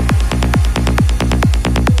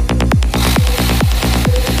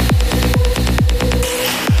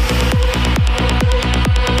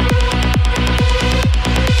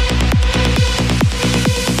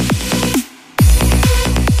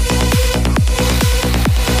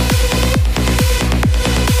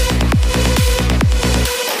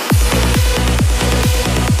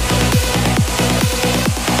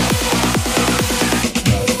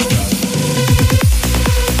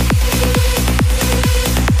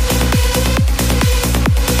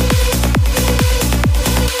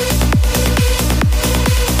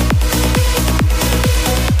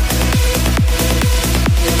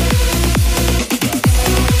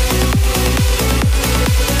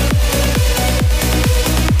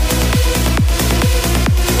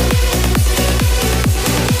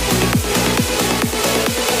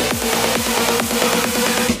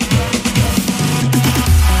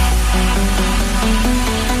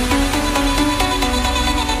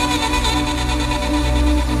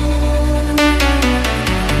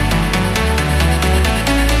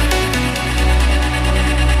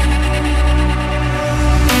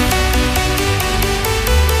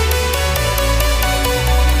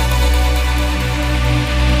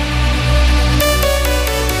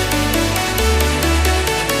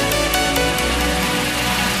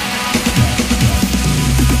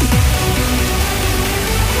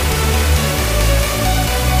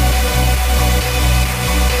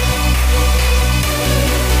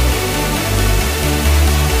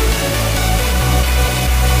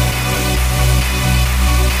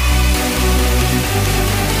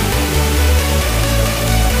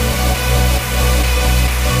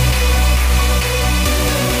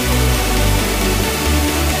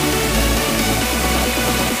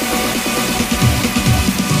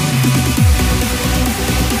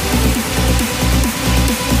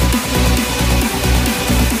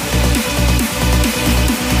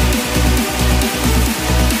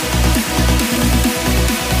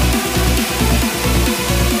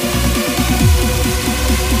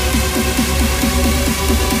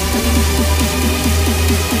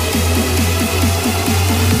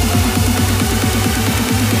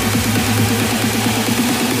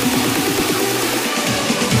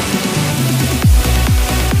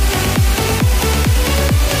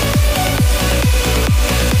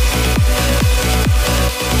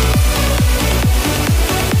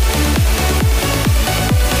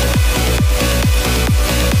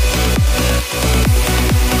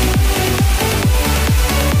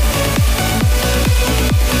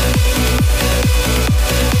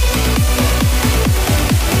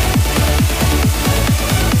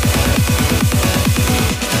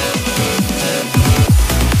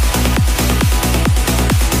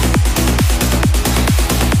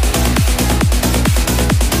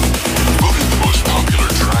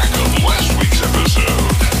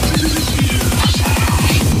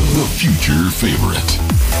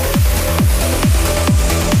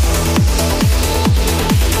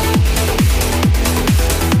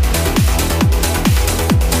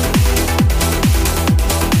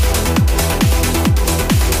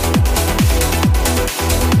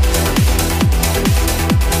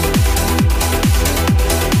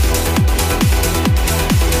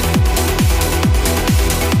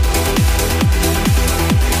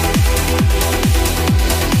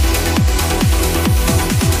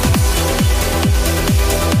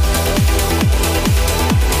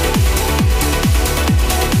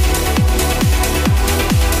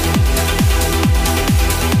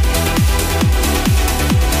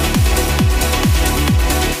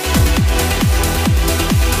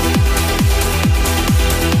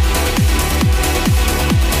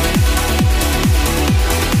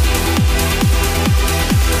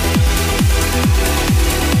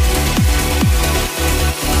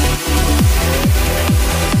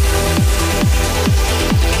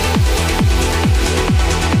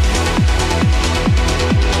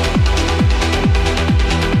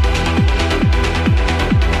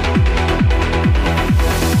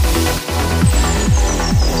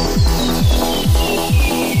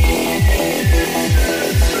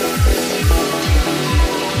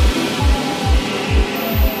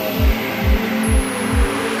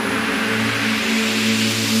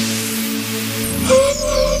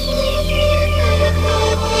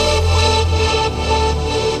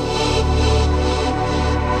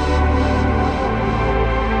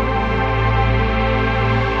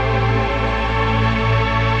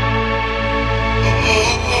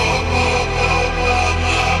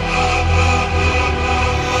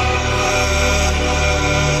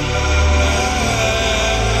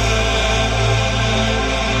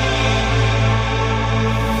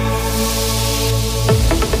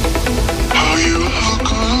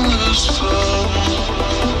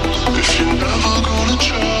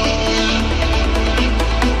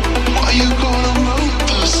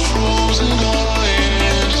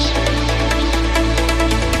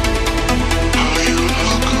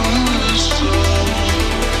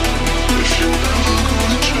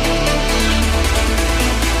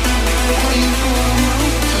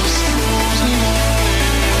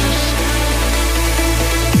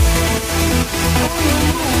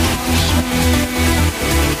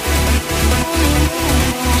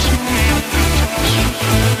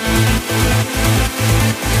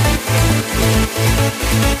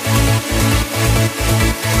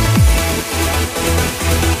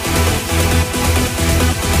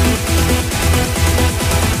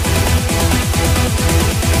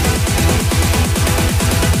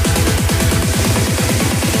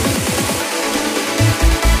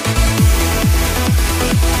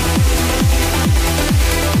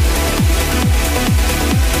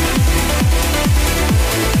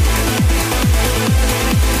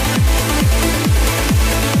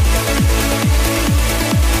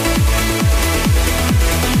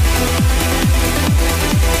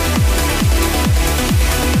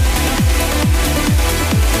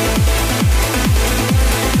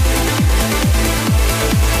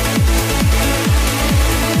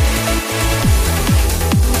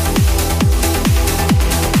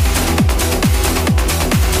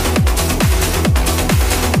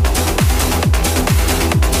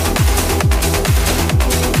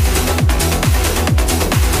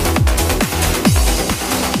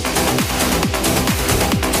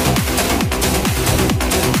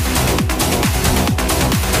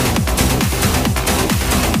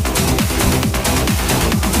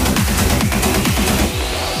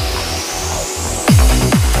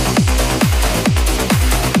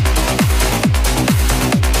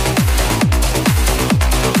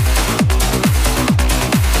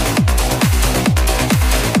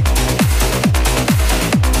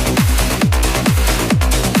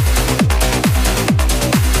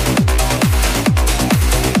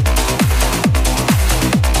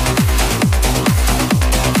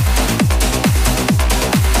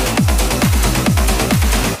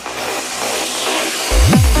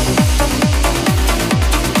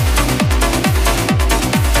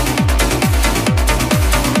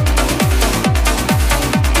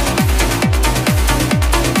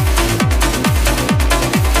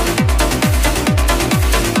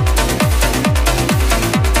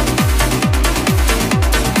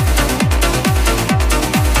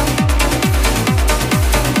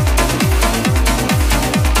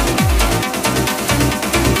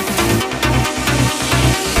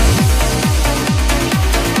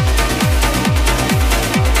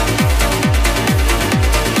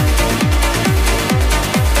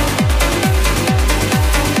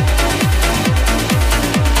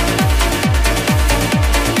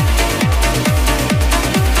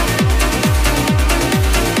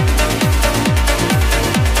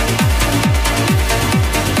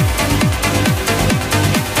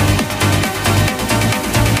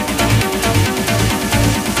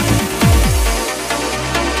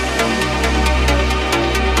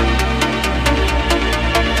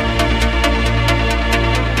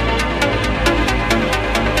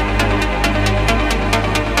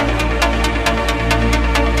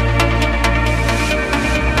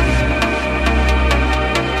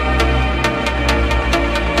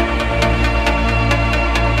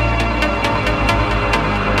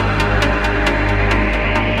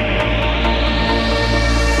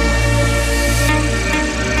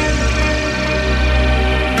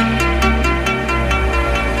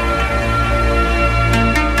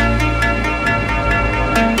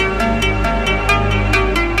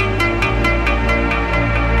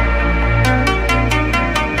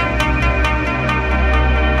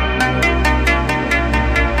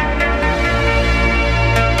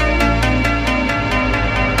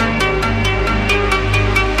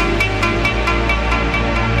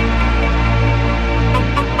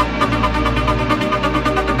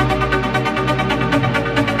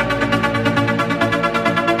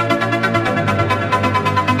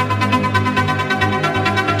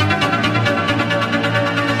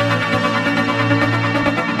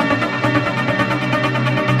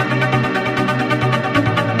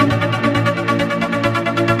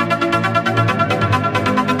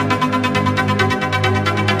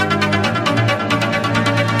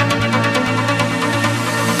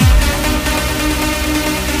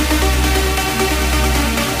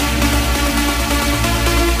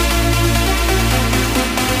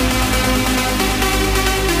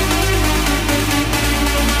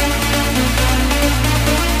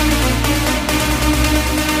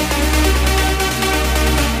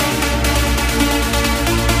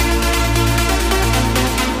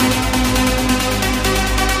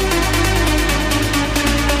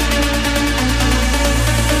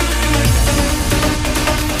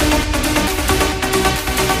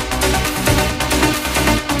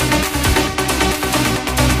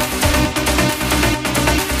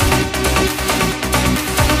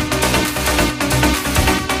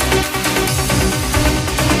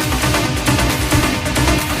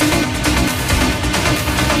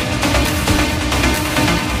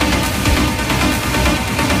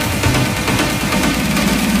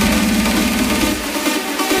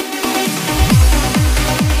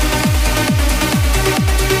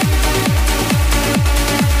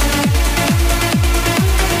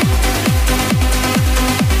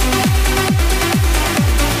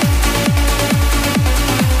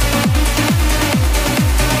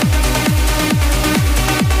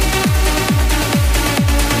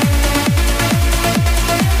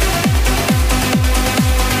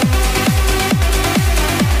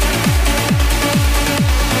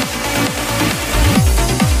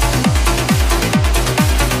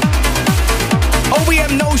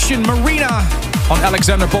 on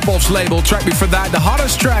Alexander Popov's label. Track before that, the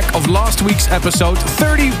hottest track of last week's episode.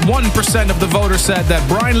 31% of the voters said that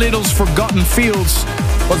Brian Little's Forgotten Fields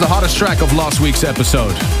was the hottest track of last week's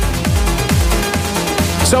episode.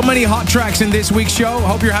 So many hot tracks in this week's show.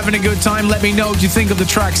 Hope you're having a good time. Let me know what you think of the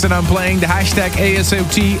tracks that I'm playing. The hashtag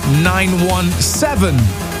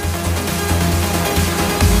ASOT917.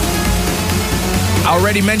 I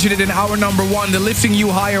already mentioned it in hour number 1. The Lifting You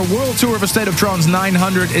Higher World Tour of A State of Trance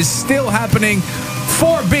 900 is still happening.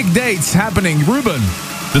 4 big dates happening. Ruben.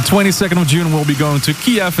 The 22nd of June, we'll be going to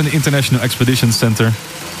Kiev in the International Expedition Center.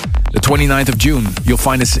 The 29th of June, you'll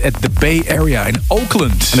find us at the Bay Area in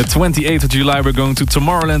Oakland. And the 28th of July, we're going to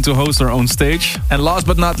Tomorrowland to host our own stage. And last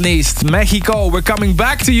but not least, Mexico. We're coming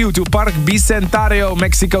back to you to Parque Bicentenario,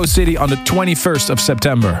 Mexico City on the 21st of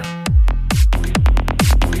September.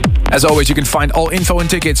 As always, you can find all info and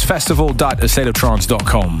tickets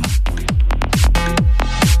festival.astateoftrance.com.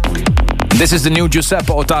 This is the new Giuseppe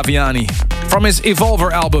Ottaviani from his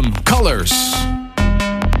Evolver album, Colors.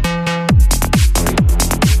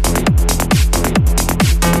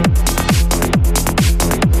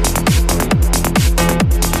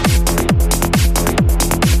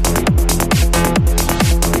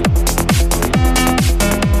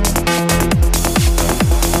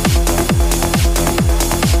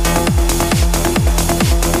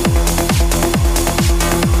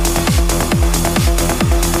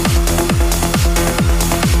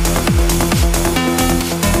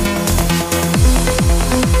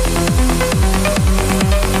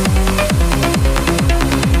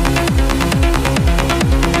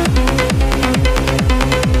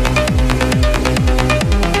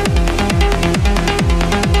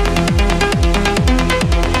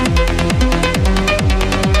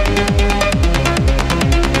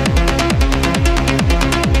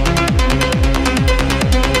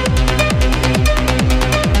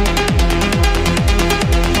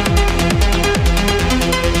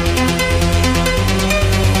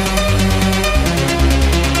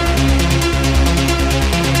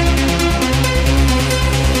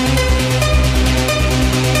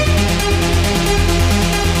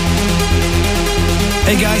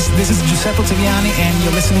 Hey guys, this is Giuseppe Ottaviani and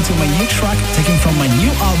you're listening to my new track taken from my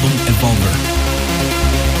new album, Evolver.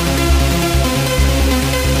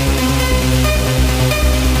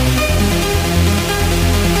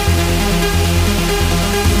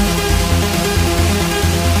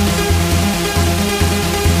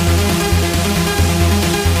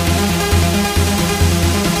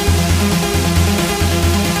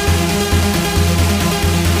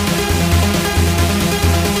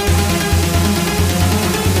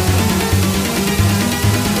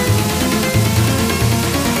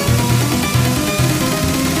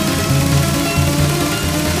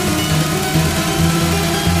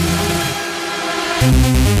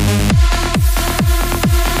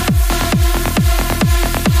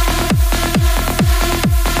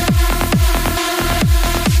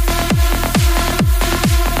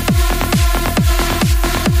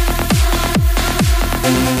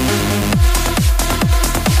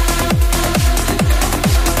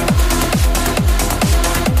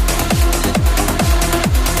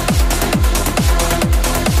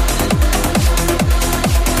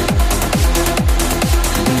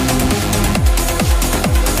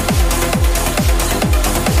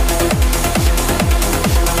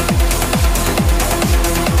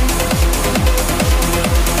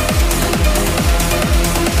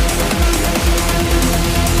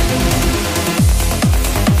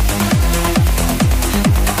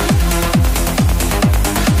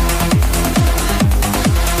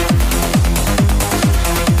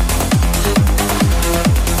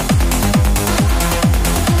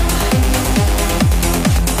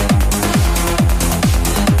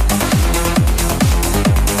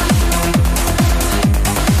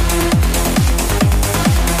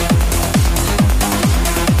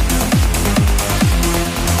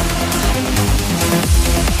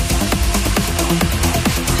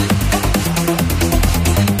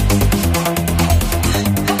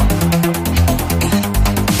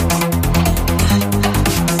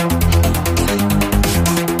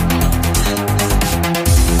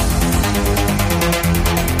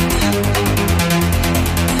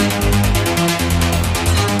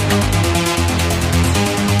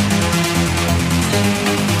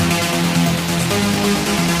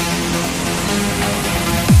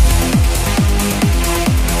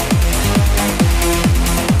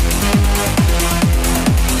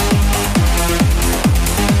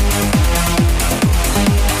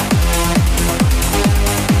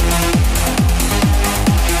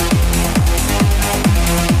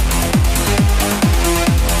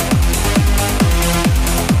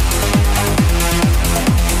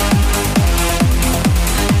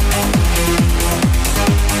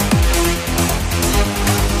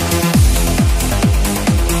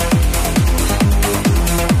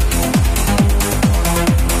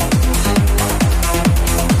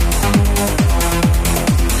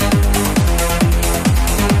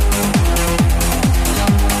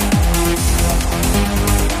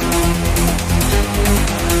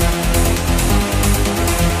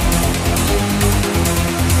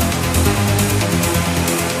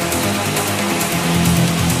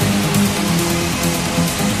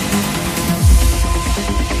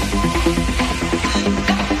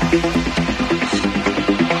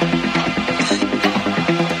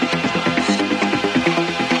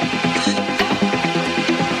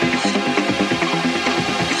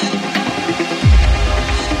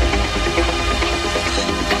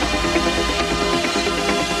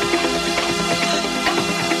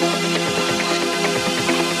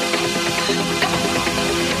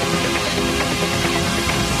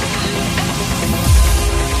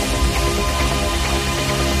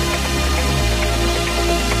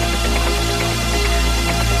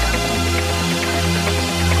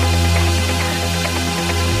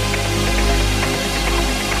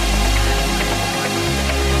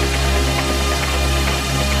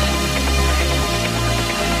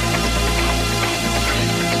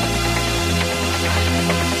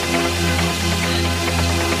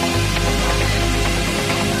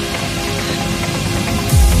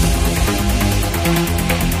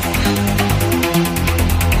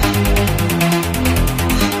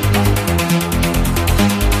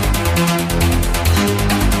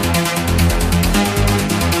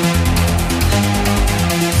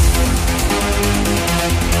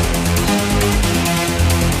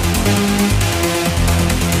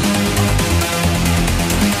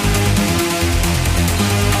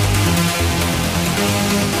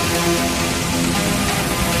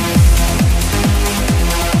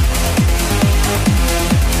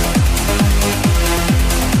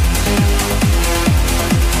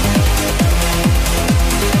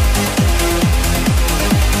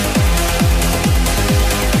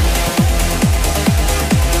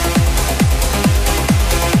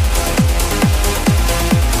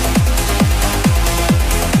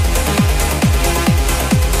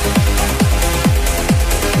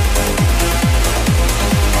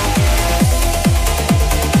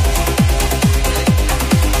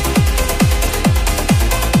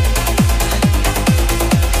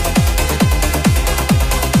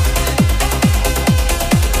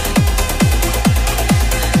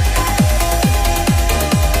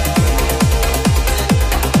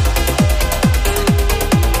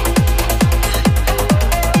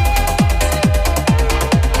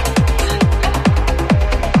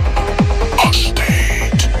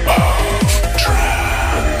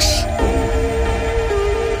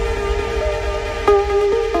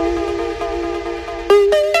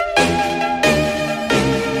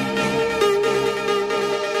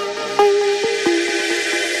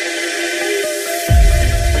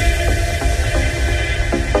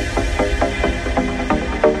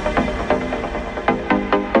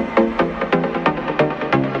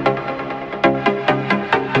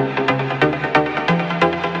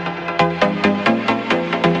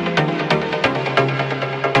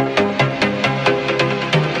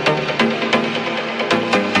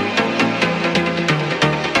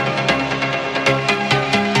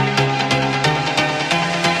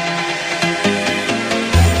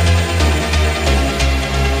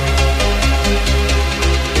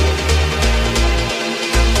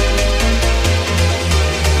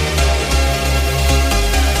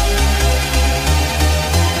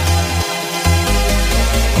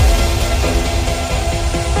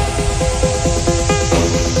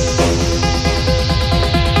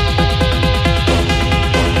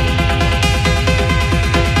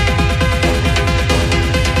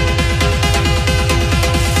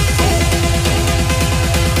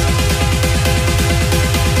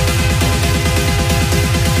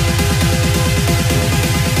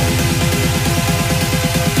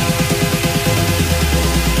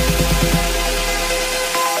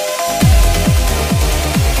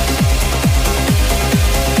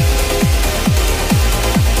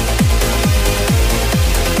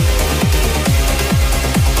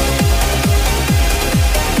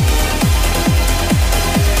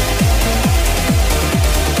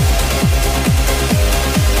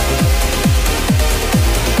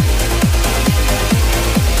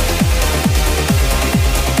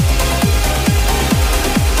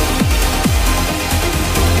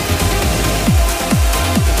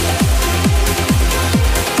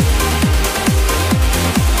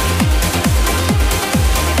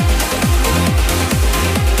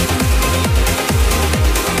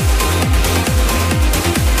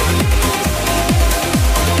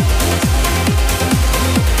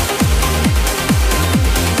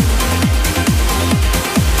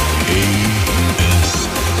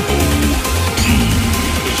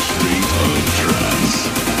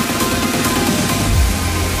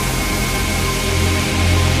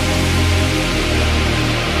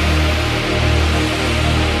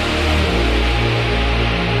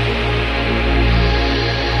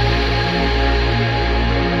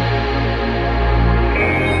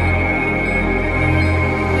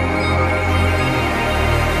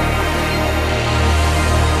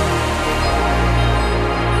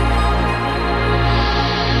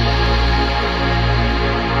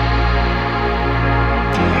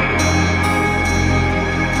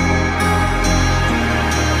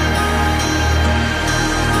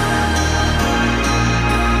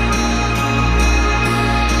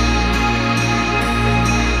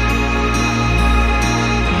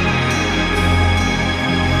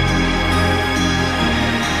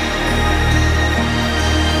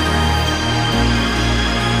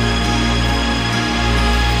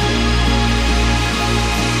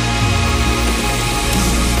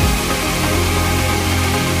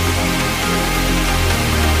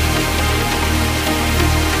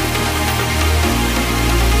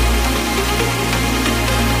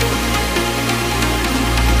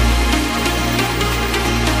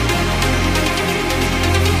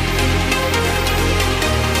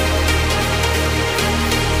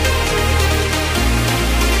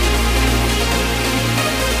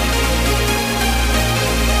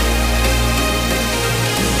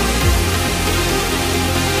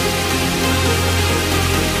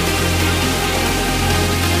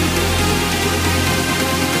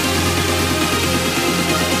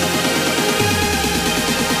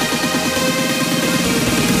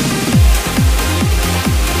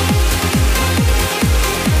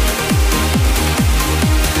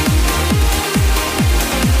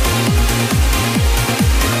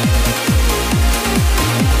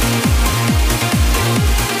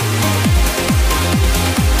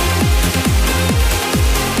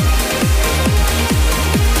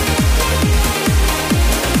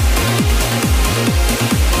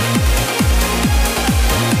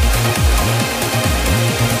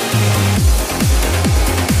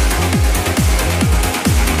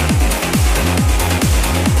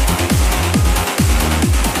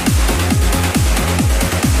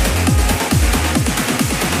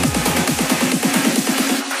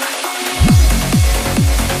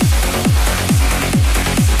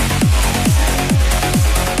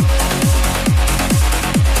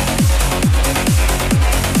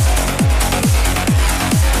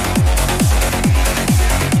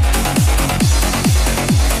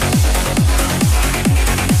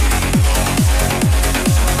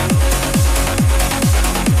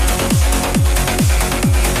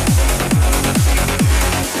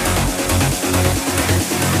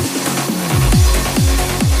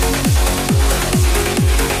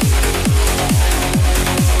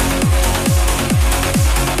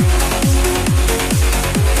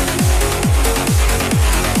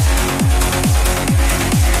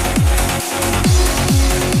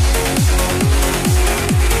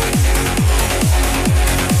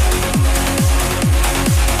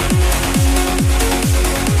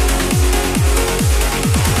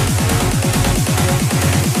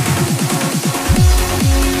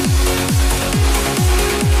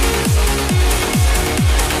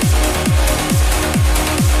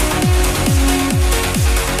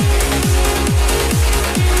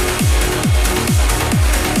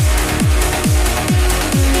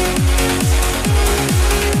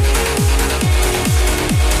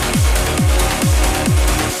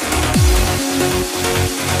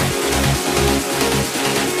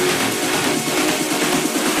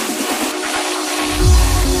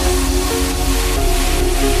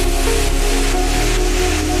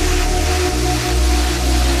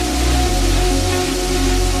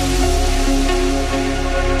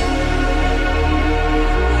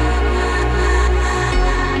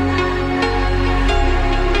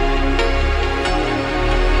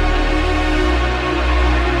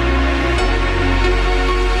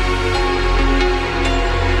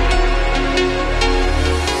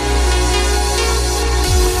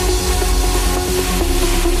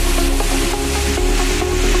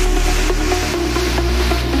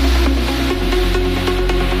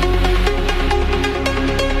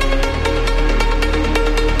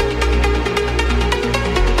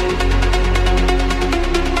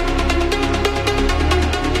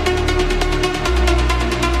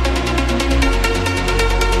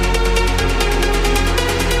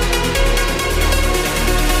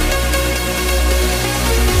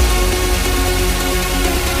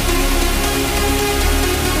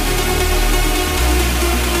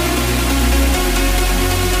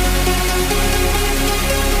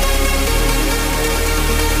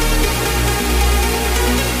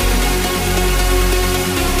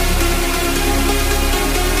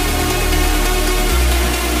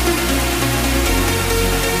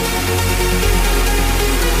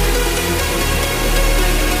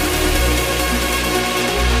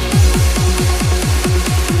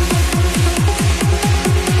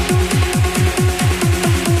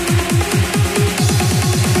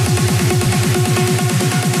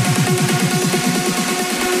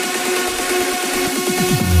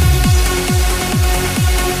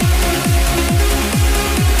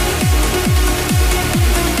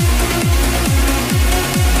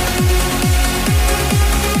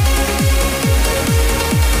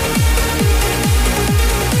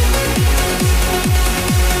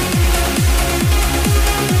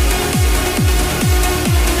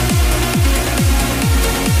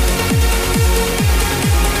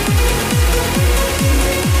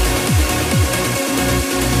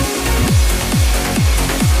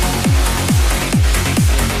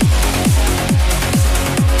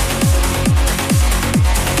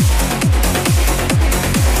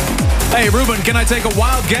 Hey, Ruben, can I take a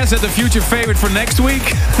wild guess at the future favorite for next week?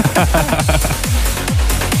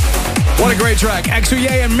 What a great track. Exuye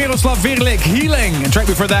and Miroslav Virlik, Healing. And track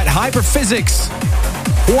before that, Hyperphysics,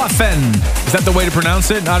 Huafen. Is that the way to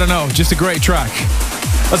pronounce it? I don't know. Just a great track.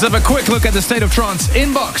 Let's have a quick look at the State of Trance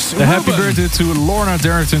inbox. A happy birthday to Lorna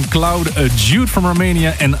Darrington Cloud, Jude from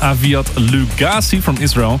Romania, and Aviat Lugasi from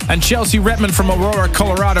Israel. And Chelsea Redmond from Aurora,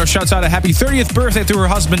 Colorado shouts out a happy 30th birthday to her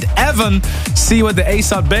husband Evan. See you at the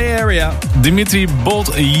ASAP Bay Area. Dimitri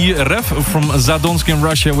Bolt-Yerev from Zadonsk in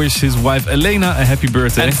Russia wishes his wife Elena a happy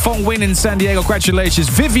birthday. And Fong Win in San Diego, congratulations.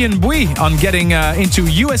 Vivian Bui on getting into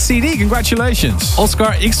USCD, congratulations.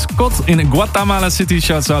 Oscar X. Scott in Guatemala City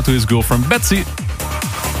shouts out to his girlfriend Betsy.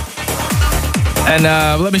 And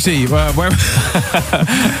let me see.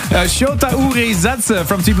 Shota Uri Zatze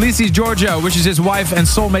from Tbilisi, Georgia, wishes his wife and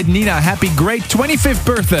soulmate Nina happy great 25th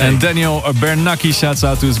birthday. And Daniel Bernacki shouts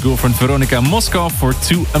out to his girlfriend Veronica Moskov for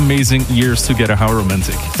 2 amazing years together. How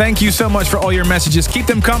romantic. Thank you so much for all your messages. Keep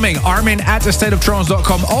them coming. Armin at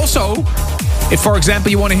thestateoftrance.com. Also, if, for example,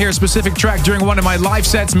 you want to hear a specific track during one of my live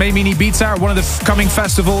sets, maybe in Ibiza or one of the coming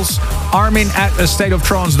festivals, Armin at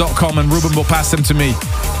thestateoftrance.com, and Ruben will pass them to me.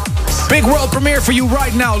 Big world premiere for you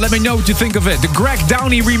right now. Let me know what you think of it. The Greg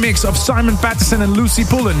Downey remix of Simon Patterson and Lucy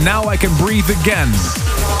Pullen. Now I Can Breathe Again.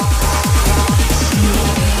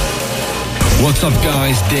 What's up,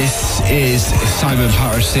 guys? This is Simon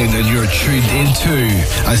Patterson, and you're tuned into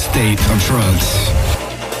A State of Trance.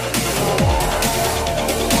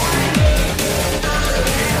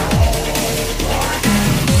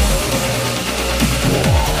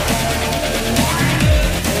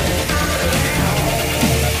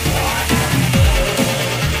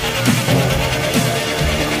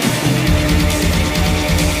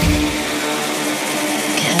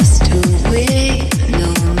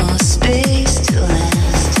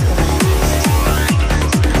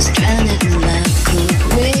 Stranded in my could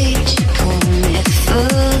reach, pull me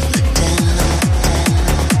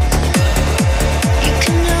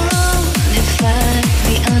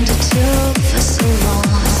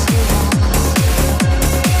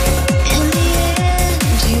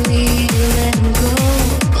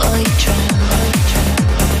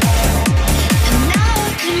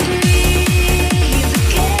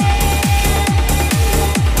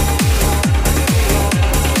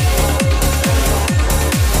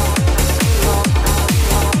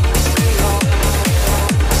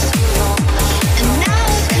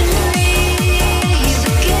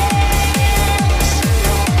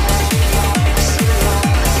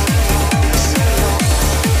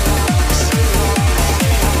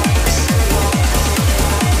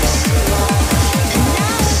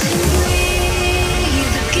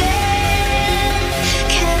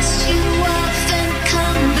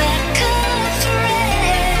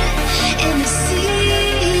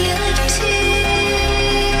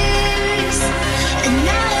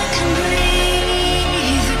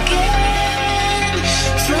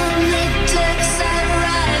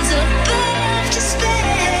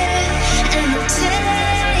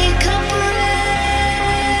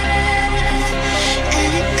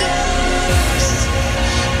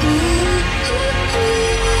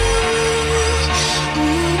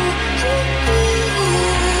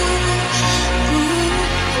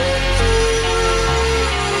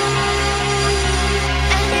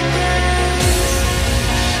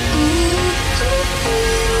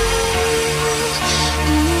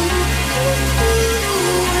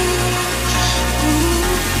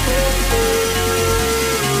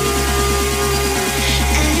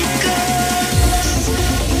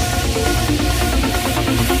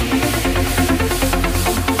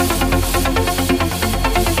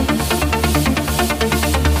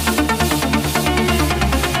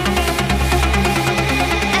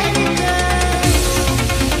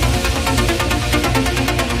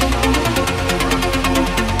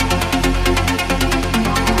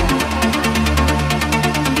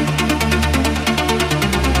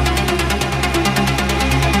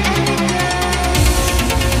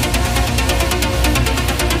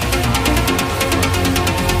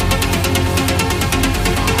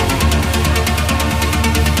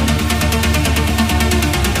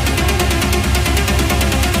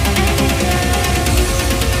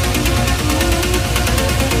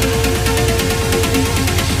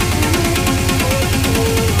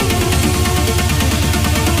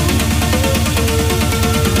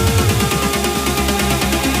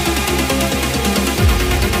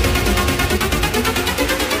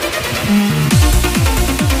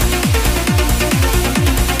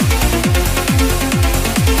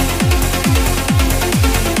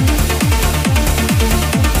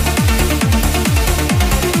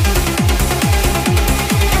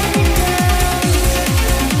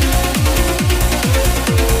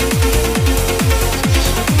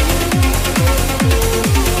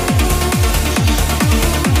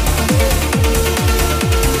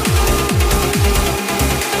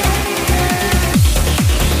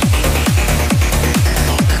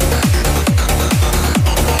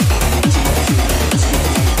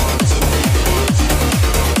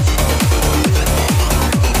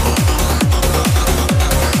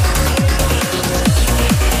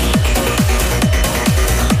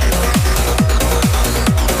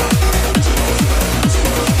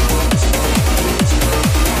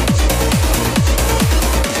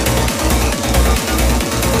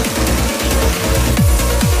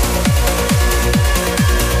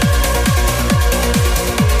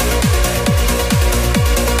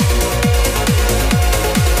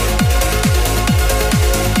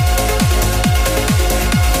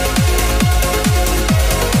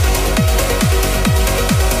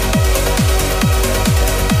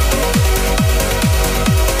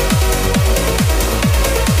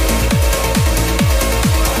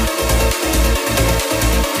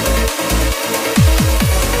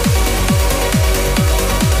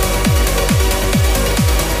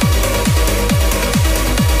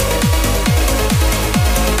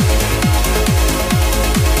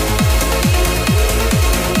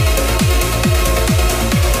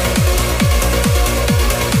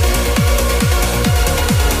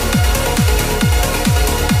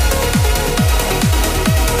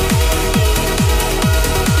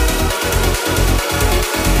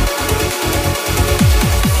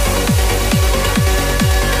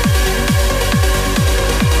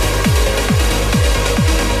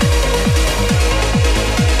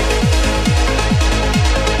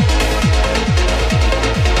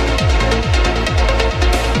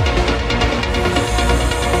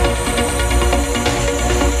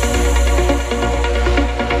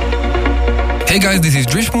Hey guys, this is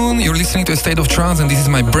Drishmoon. You're listening to A State of Trance, and this is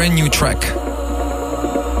my brand new track.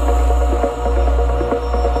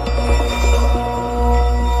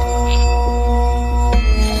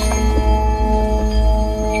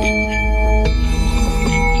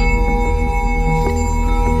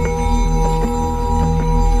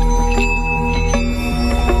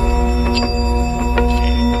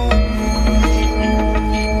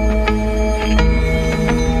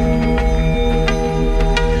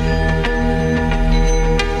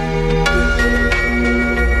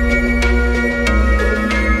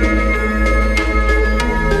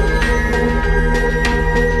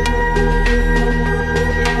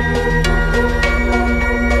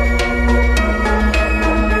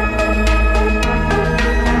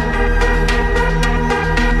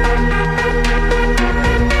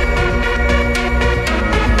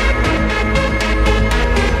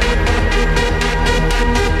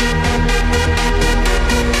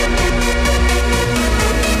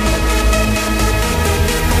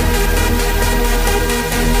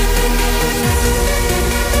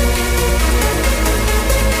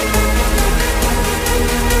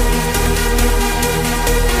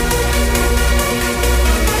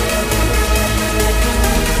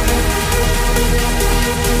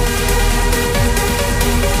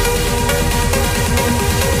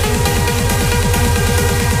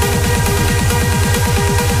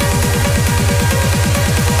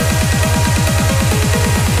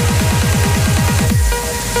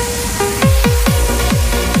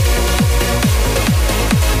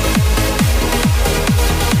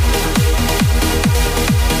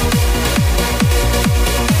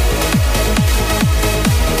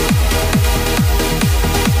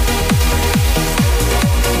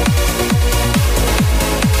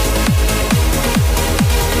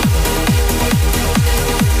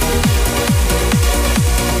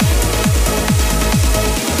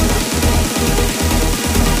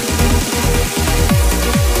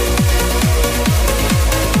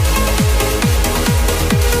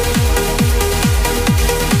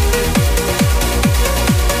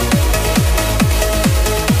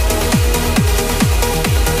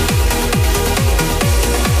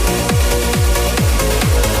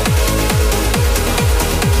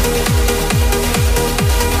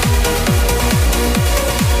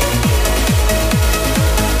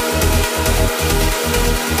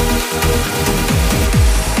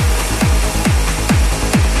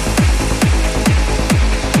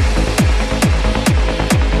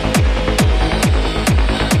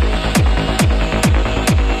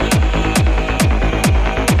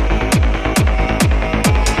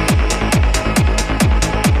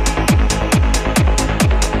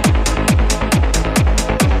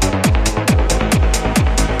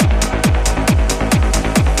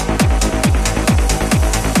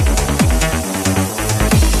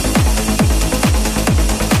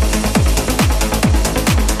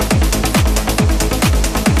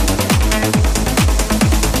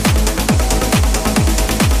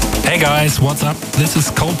 Hey guys, what's up? This is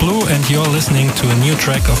Cold Blue and you're listening to a new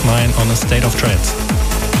track of mine on A State of Trance.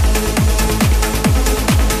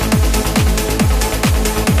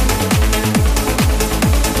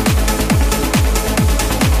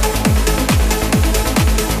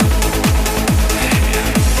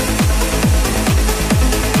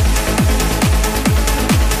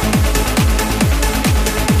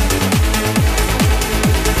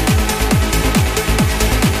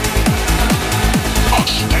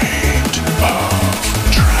 State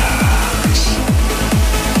of Trance.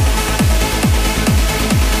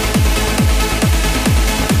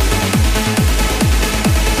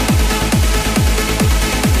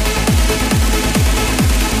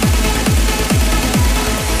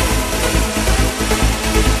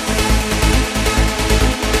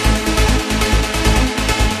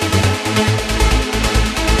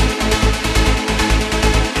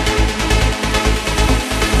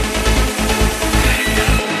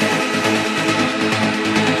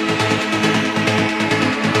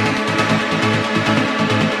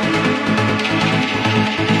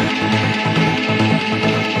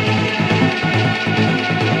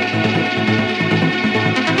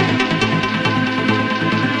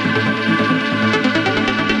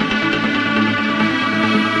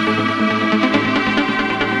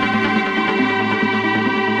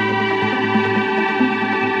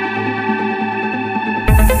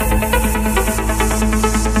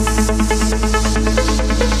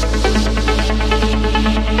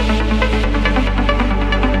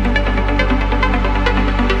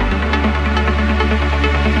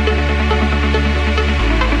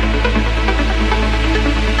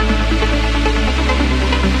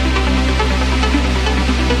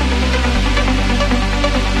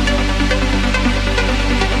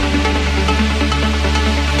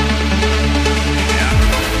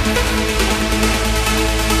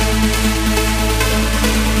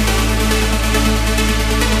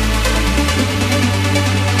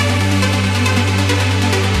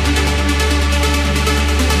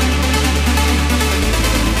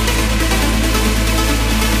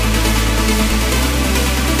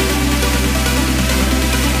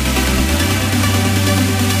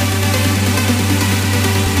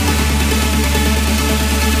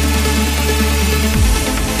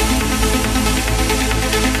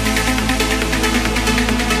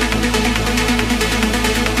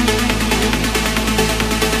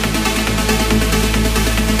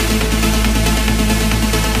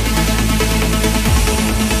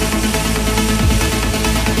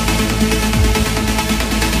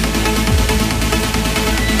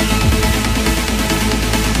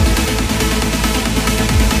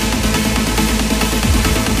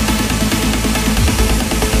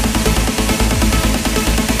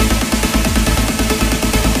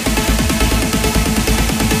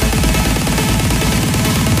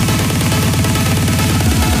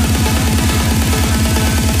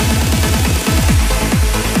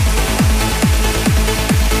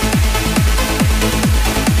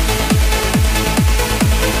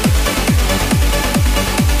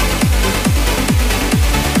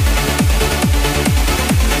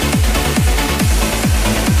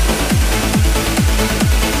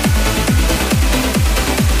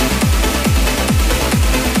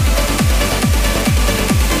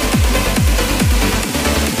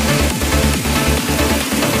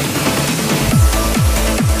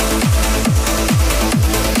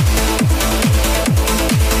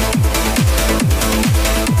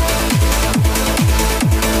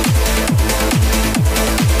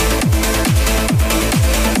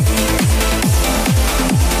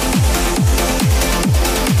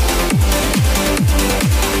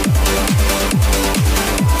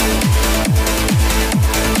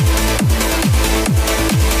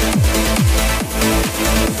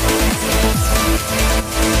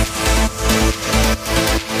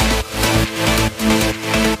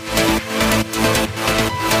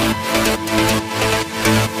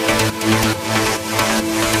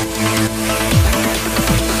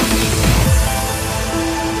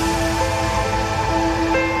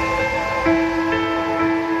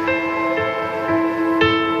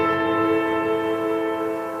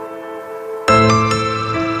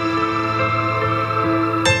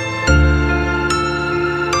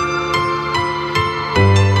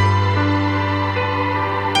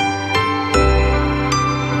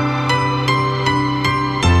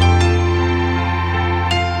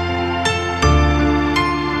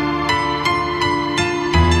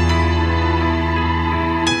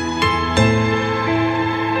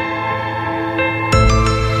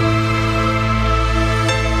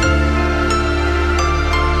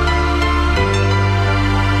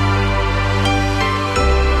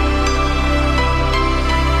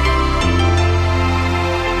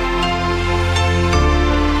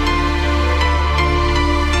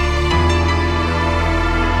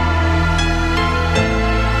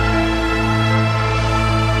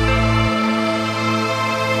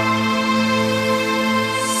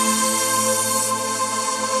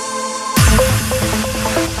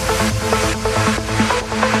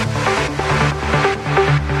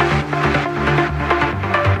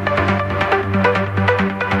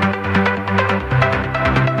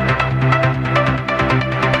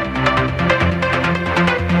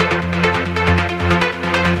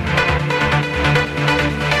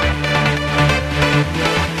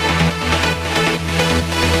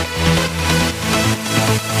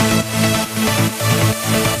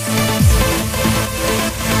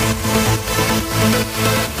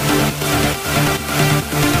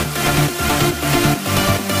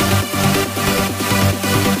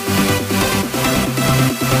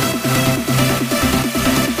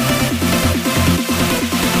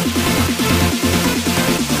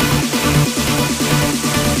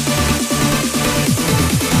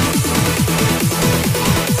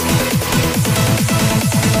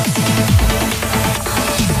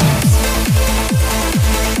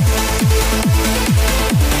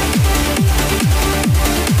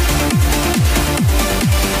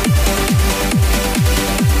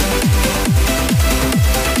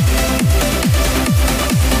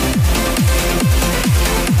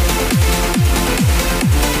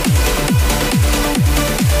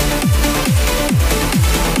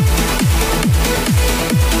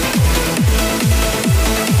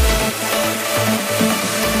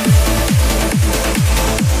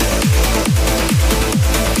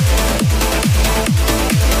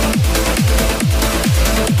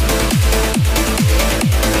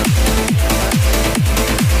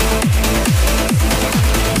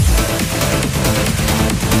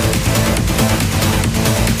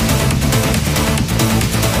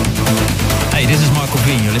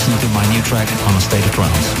 State of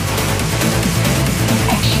Trance.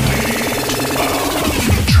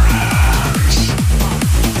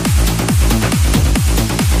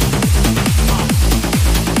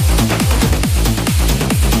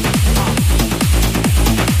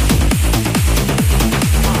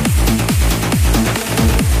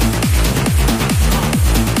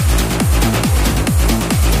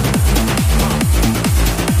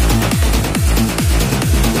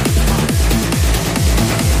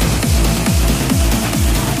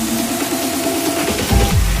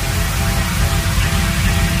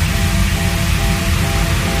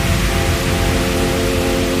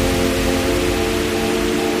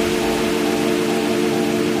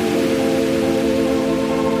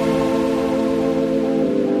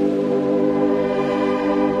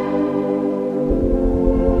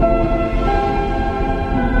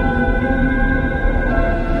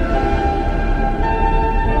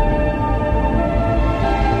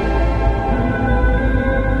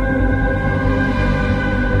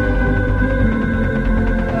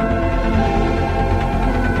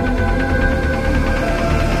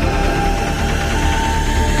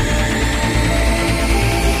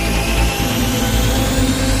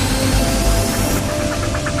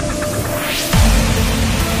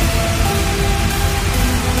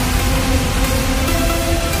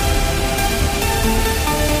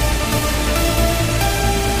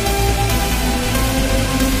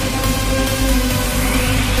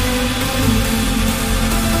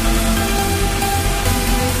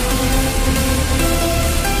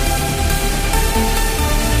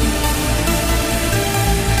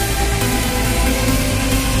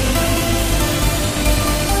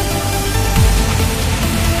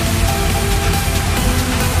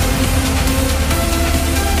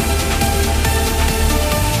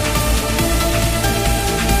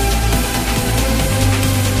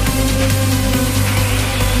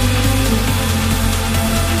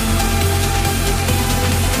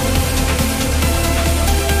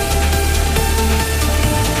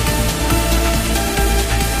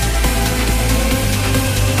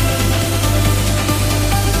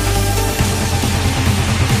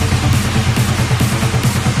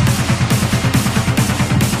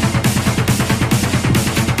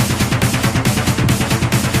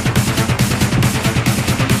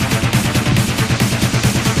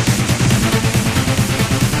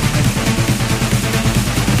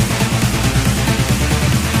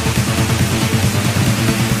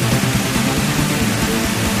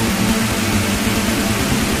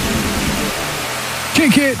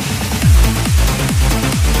 Kick it!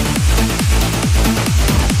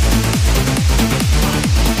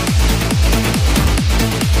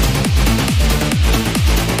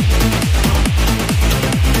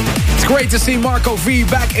 It's great to see Marco V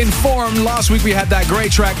back in form. Last week we had that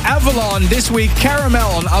great track Avalon. This week Caramel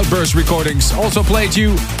on Outburst Recordings. Also played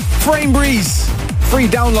you Frame Breeze, free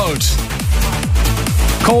download.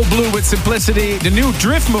 Cold Blue with Simplicity. The new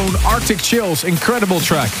Drift Moon, Arctic Chills, incredible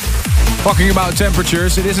track. Talking about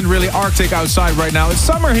temperatures, it isn't really Arctic outside right now. It's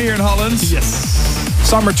summer here in Holland. Yes.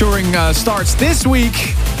 Summer touring starts this week.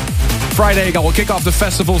 Friday, I will kick off the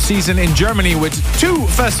festival season in Germany with 2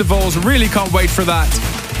 festivals. Really can't wait for that.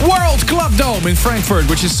 World Club Dome in Frankfurt,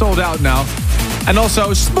 which is sold out now. And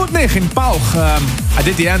also Sputnik in Pauch. I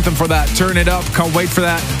did the anthem for that. Turn It Up. Can't wait for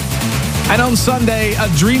that. And on Sunday, a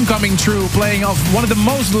dream coming true, playing off one of the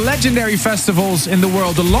most legendary festivals in the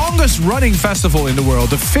world, the longest running festival in the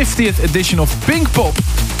world, the 50th edition of Pinkpop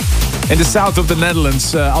in the south of the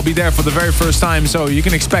Netherlands. I'll be there for the very first time, so you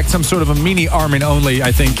can expect some sort of a mini Armin only,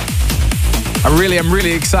 I think. I'm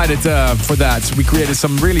really excited for that. We created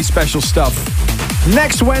some really special stuff.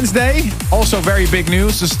 Next Wednesday, also very big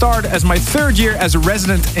news, to start as my 3rd year as a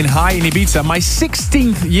resident in High in Ibiza, my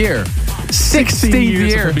 16th year. 16th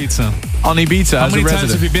year of Ibiza. On Ibiza. How as many a times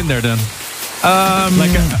resident. have you been there then?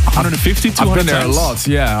 Like 150, 200 I've been there times? a lot,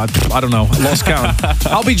 yeah. I don't know, lost count.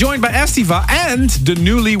 I'll be joined by Estiva and the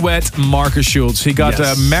newlywed Marcus Schultz. He got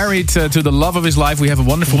married to the love of his life. We have a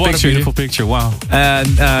wonderful What picture. a beautiful picture, wow.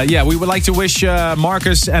 And yeah, we would like to wish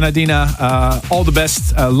Marcus and Adina all the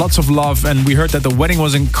best, lots of love. And we heard that the wedding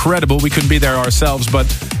was incredible. We couldn't be there ourselves, but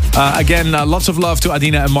again, lots of love to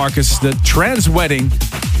Adina and Marcus. The Trance wedding.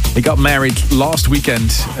 They got married last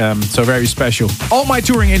weekend, so very special. All my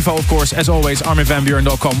touring info, of course, as always,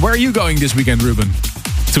 arminvanbuuren.com. Where are you going this weekend, Ruben?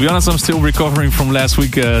 To be honest, I'm still recovering from last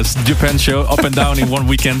week's Japan show, up and down in one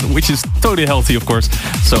weekend, which is totally healthy, of course.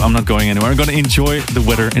 So I'm not going anywhere. I'm going to enjoy the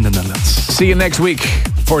weather in the Netherlands. See you next week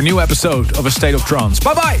for a new episode of A State of Trance.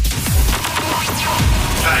 Bye-bye!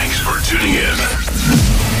 Thanks for tuning in.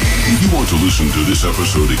 If you want to listen to this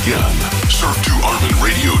episode again, surf to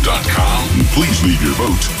arminradio.com Please leave your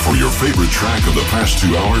vote for your favorite track of the past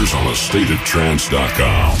 2 hours on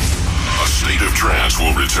astateoftrance.com. A State of Trance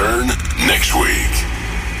will return next week.